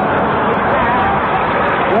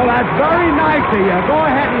 Well, that's very nice of you. Go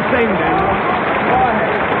ahead and sing, then. Go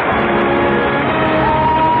ahead.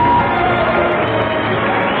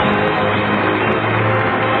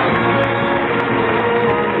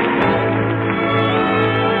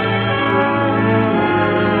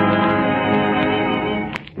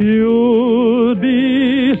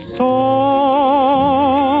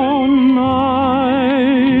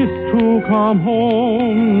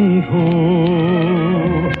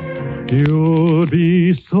 You'll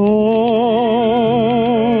be so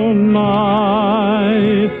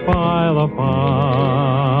nice by the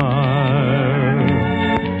fire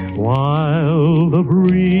while the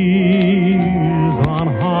breeze on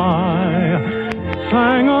high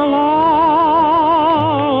sang a lullaby.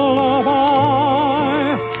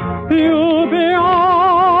 You'll be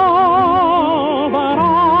all that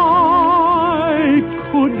I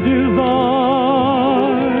could desire.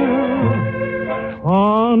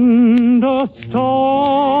 Under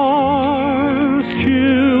stars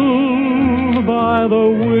chilled by the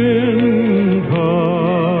winter,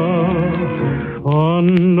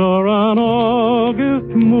 under an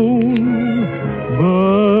August moon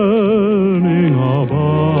burning above,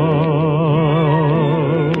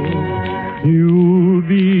 you'll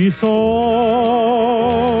be so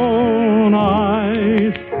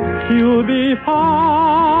nice, you'll be paradise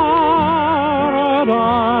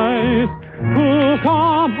to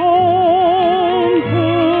come home to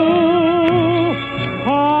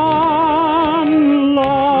and love.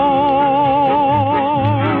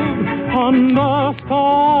 Under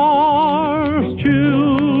stars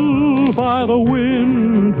chilled by the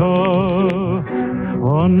winter,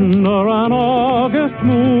 under an August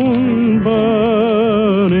moon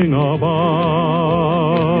burning above,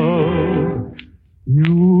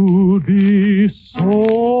 you'll be so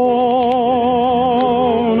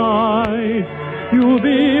nice, you'll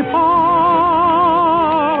be paradise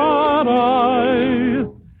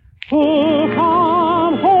to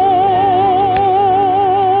come home to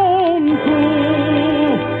and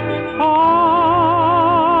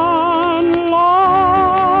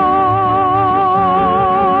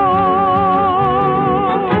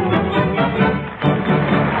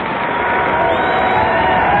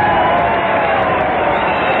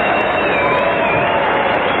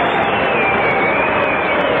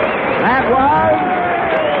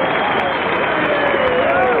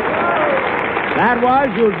That was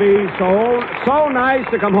You'll Be So Nice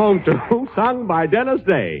to Come Home To, sung by Dennis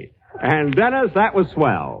Day. And Dennis, that was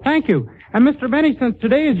swell. Thank you. And Mr. Benny, since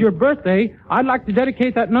today is your birthday, I'd like to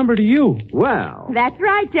dedicate that number to you. Well. That's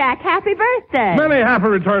right, Jack. Happy birthday. Many happy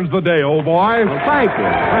returns of the day, old boy. Well, thank you.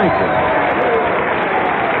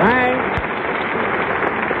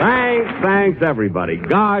 Thanks, everybody.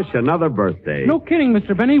 Gosh, another birthday. No kidding,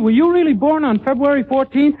 Mr. Benny. Were you really born on February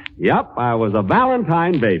 14th? Yep, I was a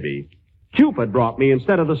Valentine baby. Cupid brought me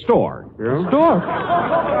instead of the stork. You know? Stork?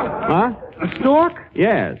 Huh? A stork?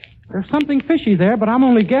 Yes. There's something fishy there, but I'm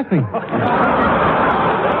only guessing.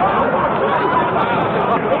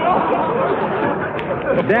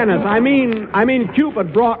 Dennis, I mean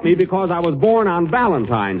Cupid brought me because I was born on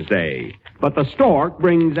Valentine's Day. But the stork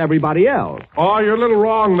brings everybody else. Oh, you're a little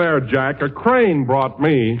wrong there, Jack. A crane brought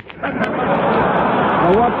me.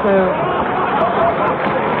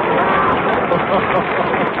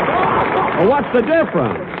 Well, what's the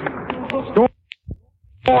difference?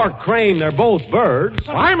 Stork, crane, they're both birds.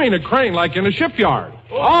 I mean a crane like in a shipyard.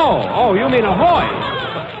 Oh, you mean a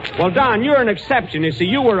hoist. Well, Don, you're an exception. You see,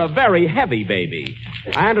 you were a very heavy baby.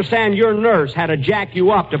 I understand your nurse had to jack you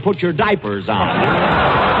up to put your diapers on.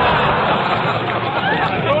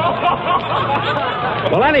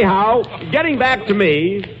 Well, anyhow, getting back to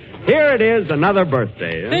me, here it is, another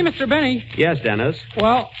birthday. Say, Mr. Benny. Yes, Dennis?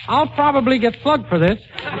 Well, I'll probably get slugged for this.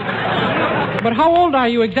 But how old are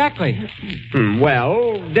you exactly?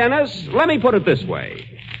 Well, Dennis, let me put it this way.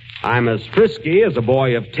 I'm as frisky as a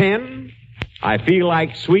boy of 10. I feel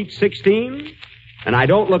like sweet 16. And I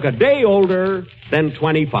don't look a day older than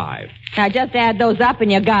 25. Now, just add those up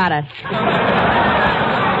and you got it.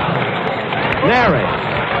 Nary.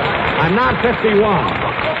 I'm not 51.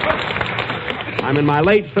 I'm in my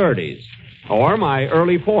late 30s. Or my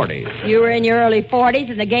early 40s. You were in your early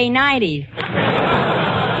 40s and the gay 90s.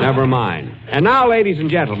 Never mind. And now, ladies and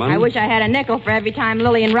gentlemen... I wish I had a nickel for every time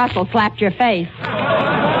Lillian Russell slapped your face.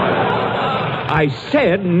 I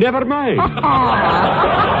said never mind.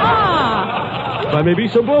 If I may be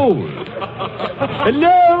so bold.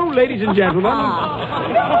 Hello, ladies and gentlemen.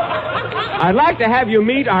 I'd like to have you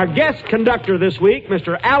meet our guest conductor this week,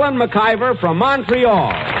 Mr. Alan McIver from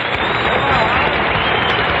Montreal.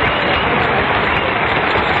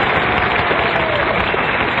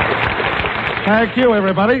 Thank you,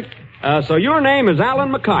 everybody. So your name is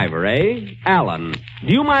Alan McIver, eh? Alan.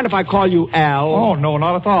 Do you mind if I call you Al? Oh, no,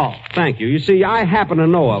 not at all. Thank you. You see, I happen to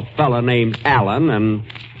know a fella named Alan, and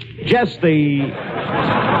just the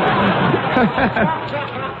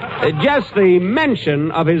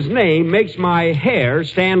mention of his name makes my hair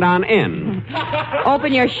stand on end.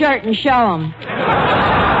 Open your shirt and show him.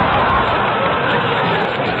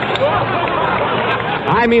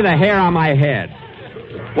 I mean the hair on my head.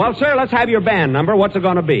 Well, sir, let's have your band number. What's it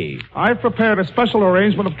going to be? I've prepared a special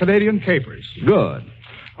arrangement of Canadian capers. Good.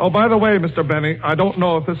 Oh, by the way, Mr. Benny, I don't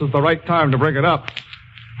know if this is the right time to bring it up,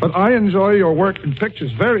 but I enjoy your work in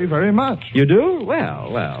pictures very, very much. You do?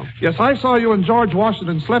 Well. Yes, I saw you and George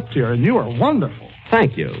Washington Slept Here, and you are wonderful.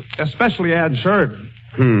 Thank you. Especially Ann Sheridan.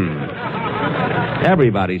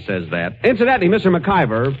 Everybody says that. Incidentally, Mr.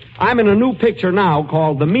 McIver, I'm in a new picture now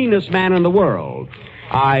called The Meanest Man in the World.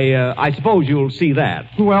 I suppose you'll see that.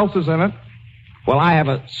 Who else is in it? Well, I have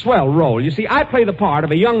a swell role. You see, I play the part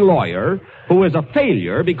of a young lawyer who is a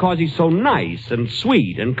failure because he's so nice and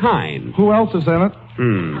sweet and kind. Who else is in it?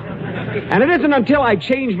 And it isn't until I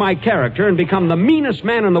change my character and become the meanest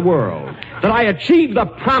man in the world that I achieve the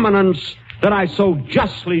prominence that I so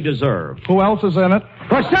justly deserve. Who else is in it?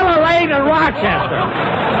 Priscilla Lane in Rochester.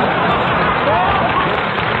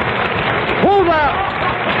 Who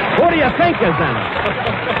do you think is in it?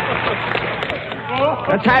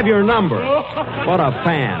 Let's have your number. What a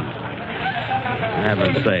fan. For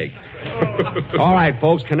heaven's sake. All right,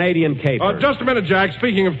 folks, Canadian caper. Just a minute, Jack.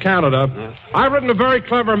 Speaking of Canada, I've written a very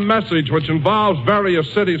clever message which involves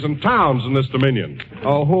various cities and towns in this dominion.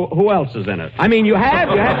 Oh, who else is in it? I mean, you have?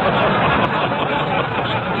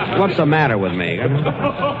 What's the matter with me?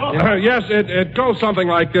 Yes, it goes something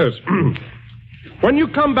like this. When you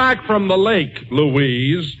come back from the lake,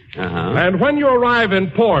 Louise, and when you arrive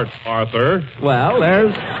in port, Arthur... Well,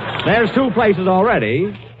 there's two places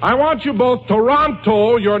already. I want you both to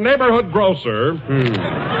Toronto, your neighborhood grocer,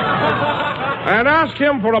 and ask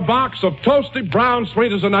him for a box of toasty brown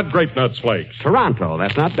sweet as a nut grape nuts flakes. Toronto,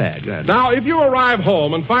 that's not bad. Good. Now, if you arrive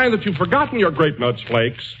home and find that you've forgotten your grape nuts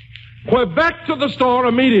flakes, Quebec to the store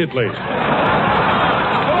immediately.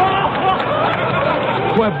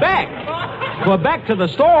 Quebec to the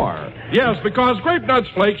store? Yes, because grape nuts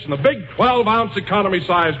flakes in the big 12-ounce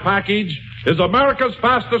economy-size package is America's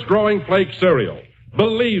fastest-growing flake cereal.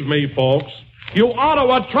 Believe me, folks, you ought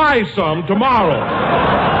to try some tomorrow.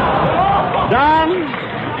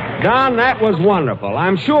 Don, that was wonderful.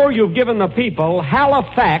 I'm sure you've given the people hella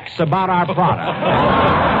facts about our product.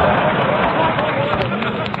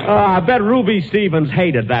 I bet Ruby Stevens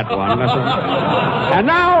hated that one. And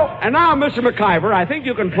now, Mr. McIver, I think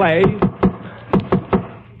you can play...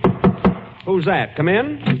 Who's that? Come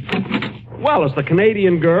in? Well, it's the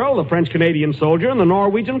Canadian girl, the French-Canadian soldier, and the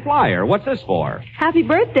Norwegian flyer. What's this for? Happy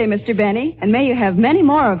birthday, Mr. Benny, and may you have many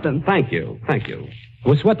more of them. Thank you.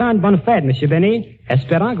 Vous souhaitant une bonne fête, Monsieur Benny.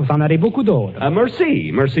 Espérant que vous en aurez beaucoup d'autres.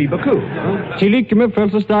 Merci beaucoup. Til lykke med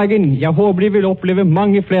fødselsdagen. Jeg håper de vil oppleve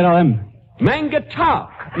mange flere av dem. Mangatalk.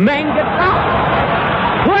 Play,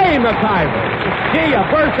 McIver. Gee, a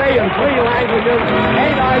birthday in 3 languages.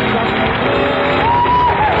 Ain't I something?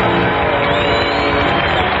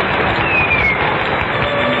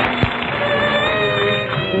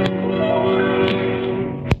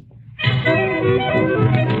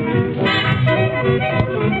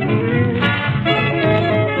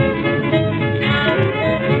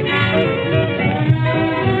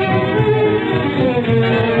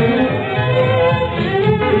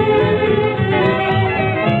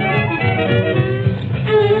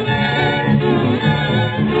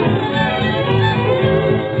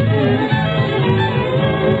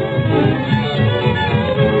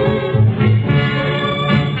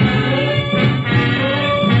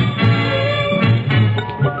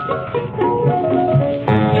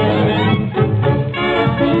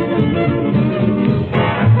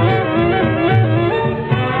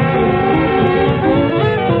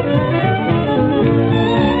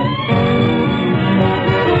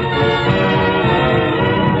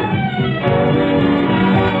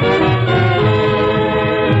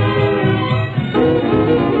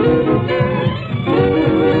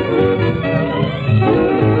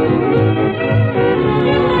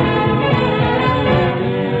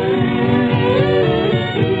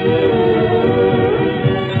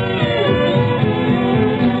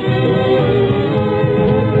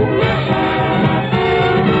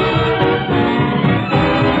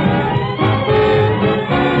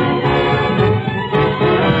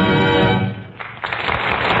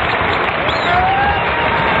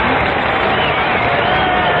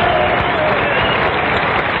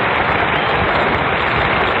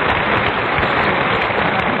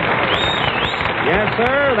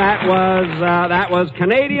 That was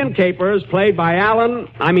Canadian Capers, played by Al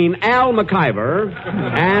McIver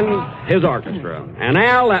and his orchestra. And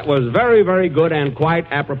Al, that was very, very good and quite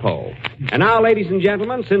apropos. And now, ladies and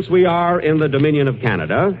gentlemen, since we are in the Dominion of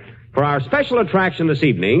Canada, for our special attraction this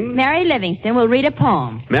evening... Mary Livingston will read a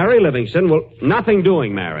poem. Mary Livingston will... Nothing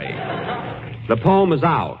doing, Mary. The poem is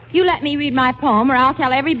out. You let me read my poem, or I'll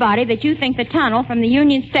tell everybody that you think the tunnel from the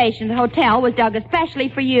Union Station to the hotel was dug especially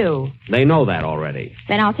for you. They know that already.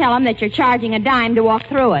 Then I'll tell them that you're charging a dime to walk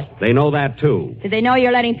through it. They know that, too. Did they know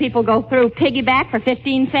you're letting people go through piggyback for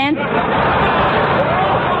 15 cents?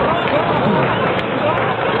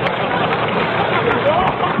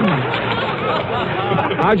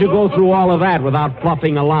 How'd you go through all of that without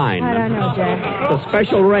fluffing a line? I don't know, Jack. The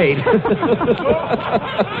special rate.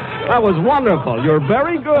 That was wonderful. You're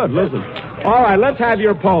very good. Listen. All right, let's have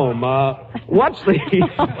your poem. What's the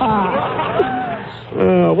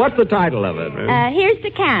title of it? Here's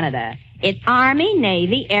to Canada. It's Army,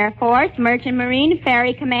 Navy, Air Force, Merchant Marine,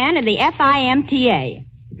 Ferry Command, and the FIMTA.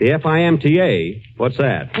 The FIMTA? What's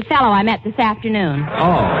that? The fellow I met this afternoon.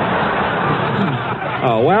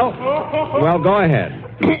 Oh, well, go ahead.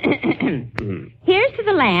 Here's to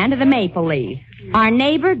the land of the maple leaf, our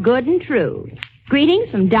neighbor good and true.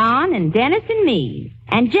 Greetings from Don and Dennis and me,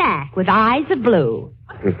 and Jack with eyes of blue.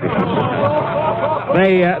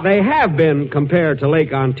 They have been compared to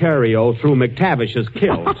Lake Ontario through McTavish's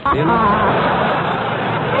kilt. You know?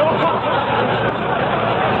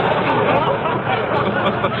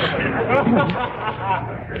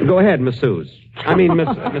 Go ahead, Miss Suze. I mean, Miss.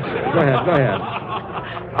 Go ahead.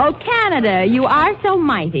 Oh, Canada, you are so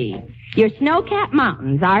mighty. Your snow-capped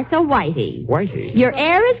mountains are so whitey. Whitey? Your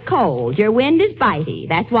air is cold, your wind is bitey.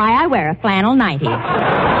 That's why I wear a flannel nightie.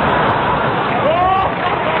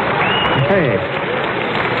 Hey.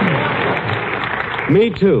 Me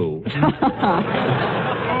too.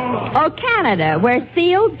 Oh, Canada, where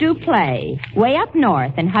seals do play, way up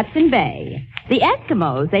north in Hudson Bay. The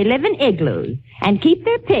Eskimos, they live in igloos and keep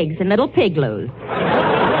their pigs in little pigloos.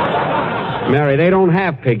 Mary, they don't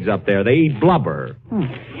have pigs up there. They eat blubber.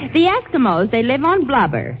 The Eskimos, they live on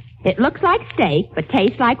blubber. It looks like steak, but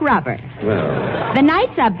tastes like rubber. Well. The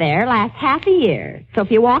nights up there last half a year. So if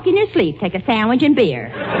you walk in your sleep, take a sandwich and beer.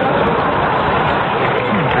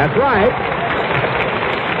 That's right.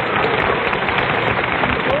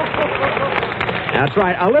 That's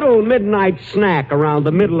right. A little midnight snack around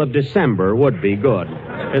the middle of December would be good.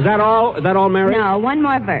 Is that all? Is that all, Mary? No, one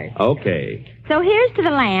more verse. Okay. So here's to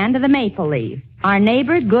the land of the maple leaf, our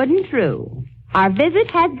neighbor good and true. Our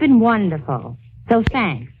visit has been wonderful. So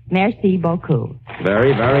thanks. Merci beaucoup.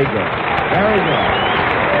 Very, very good. Very good.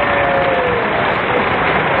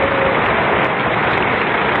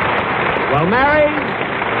 Well, Mary,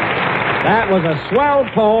 that was a swell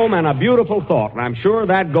poem and a beautiful thought, and I'm sure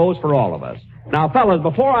that goes for all of us. Now, fellas,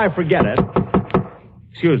 before I forget it,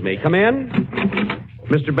 excuse me, come in.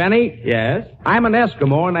 Mr. Benny? Yes? I'm an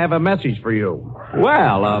Eskimo, and I have a message for you.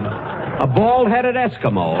 Well, a bald-headed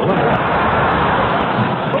Eskimo.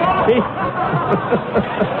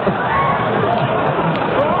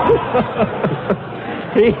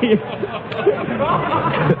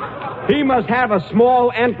 He must have a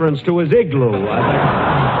small entrance to his igloo.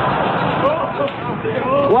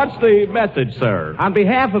 What's the message, sir? On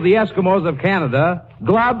behalf of the Eskimos of Canada,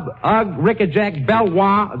 Glub, Ugg, Rickajack,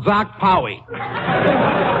 Belwa, Zoc, Powie.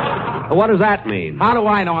 What does that mean? How do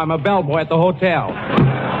I know? I'm a bellboy at the hotel.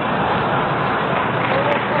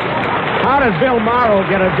 How does Bill Morrow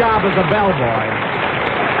get a job as a bellboy?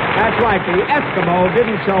 That's right, the Eskimo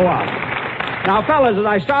didn't show up. Now, fellas, as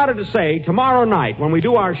I started to say, tomorrow night when we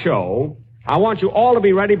do our show, I want you all to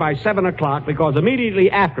be ready by 7 o'clock because immediately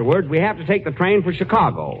afterwards we have to take the train for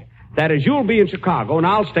Chicago. That is, you'll be in Chicago and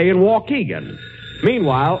I'll stay in Waukegan.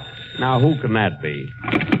 Meanwhile, now who can that be?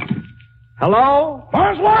 Hello?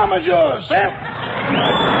 Bonsoir, monsieur, sir.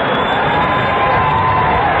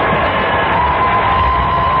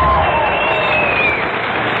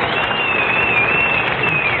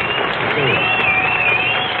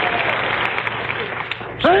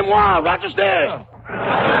 C'est moi, Rochester.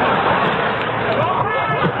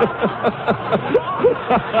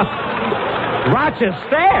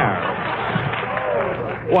 Rochester?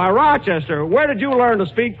 Why, Rochester, where did you learn to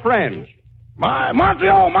speak French? My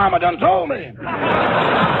Montreal mama done told me.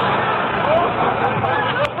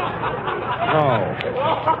 Oh.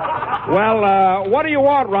 Well, what do you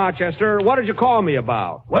want, Rochester? What did you call me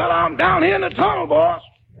about? Well, I'm down here in the tunnel, boss.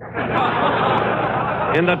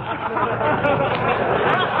 In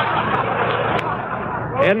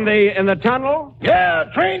the tunnel? Yeah,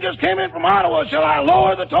 train just came in from Ottawa. Shall I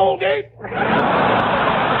lower the toll gate?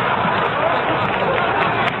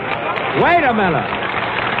 Wait a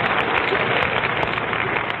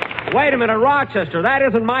minute, Rochester. That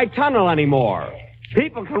isn't my tunnel anymore.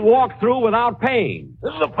 People can walk through without paying.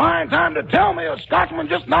 This is a fine time to tell me a Scotchman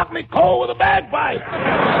just knocked me cold with a bagpipe.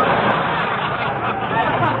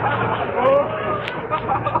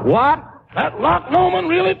 What? That Loch Lomond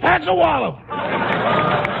really packs a wallop.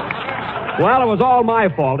 Well, it was all my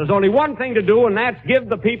fault. There's only one thing to do, and that's give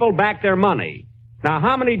the people back their money. Now,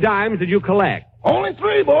 how many dimes did you collect? Only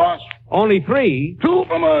 3, boss. Only 3? 2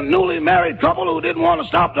 from a newly married couple who didn't want to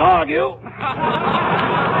stop to argue.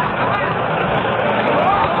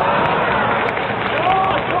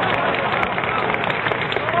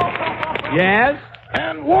 Yes?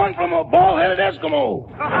 And 1 from a bald-headed Eskimo.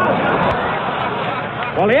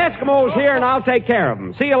 Well, the Eskimo's here, and I'll take care of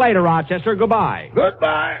him. See you later, Rochester. Goodbye.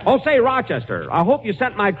 Goodbye. Oh, say, Rochester, I hope you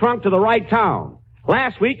sent my trunk to the right town.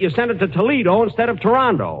 Last week, you sent it to Toledo instead of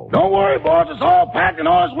Toronto. Don't worry, boss. It's all packed and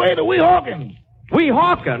on its way to Weehawken.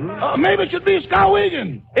 Weehawken? Maybe it should be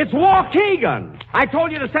Skowhegan. It's Waukegan. I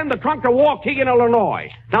told you to send the trunk to Waukegan,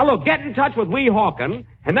 Illinois. Now, look, get in touch with Weehawken,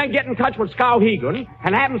 and then get in touch with Skowhegan,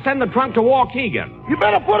 and have them send the trunk to Waukegan. You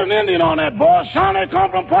better put an Indian on that, boss. Son, they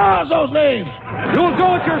come from Paws, those names. You'll do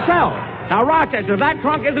it yourself. Now, Rochester, if that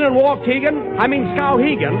trunk isn't in Waukegan,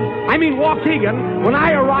 Skowhegan, Waukegan, when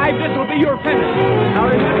I arrive, this will be your finish. Now,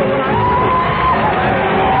 remember when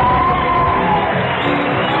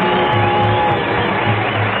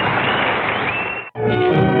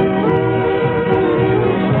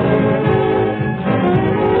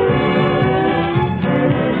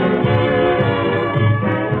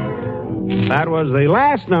That was the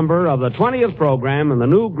last number of the 20th program in the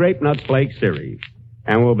new Grape Nuts Flakes series.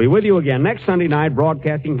 And we'll be with you again next Sunday night,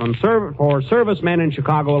 broadcasting for servicemen in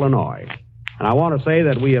Chicago, Illinois. And I want to say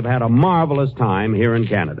that we have had a marvelous time here in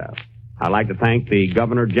Canada. I'd like to thank the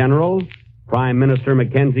Governor General, Prime Minister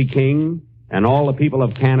Mackenzie King, and all the people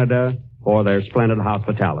of Canada for their splendid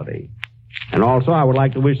hospitality. And also, I would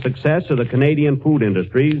like to wish success to the Canadian food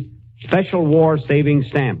industry's Special War Savings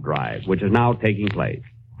Stamp Drive, which is now taking place.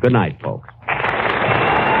 Good night, folks.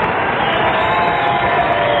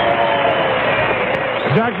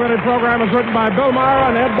 The Jack Benny program is written by Bill Maher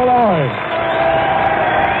and Ed Beloy.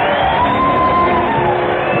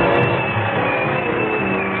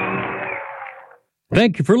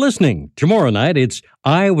 Thank you for listening. Tomorrow night, it's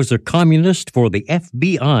I Was a Communist for the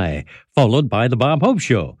FBI, followed by The Bob Hope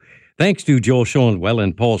Show. Thanks to Joel Schoenwell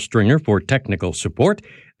and Paul Stringer for technical support.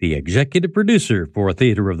 The executive producer for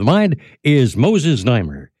Theater of the Mind is Moses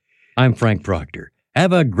Neimer. I'm Frank Proctor.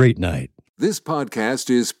 Have a great night. This podcast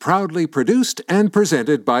is proudly produced and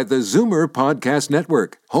presented by the Zoomer Podcast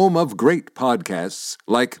Network, home of great podcasts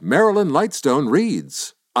like Marilyn Lightstone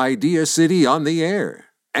Reads, Idea City on the Air,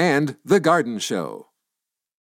 and The Garden Show.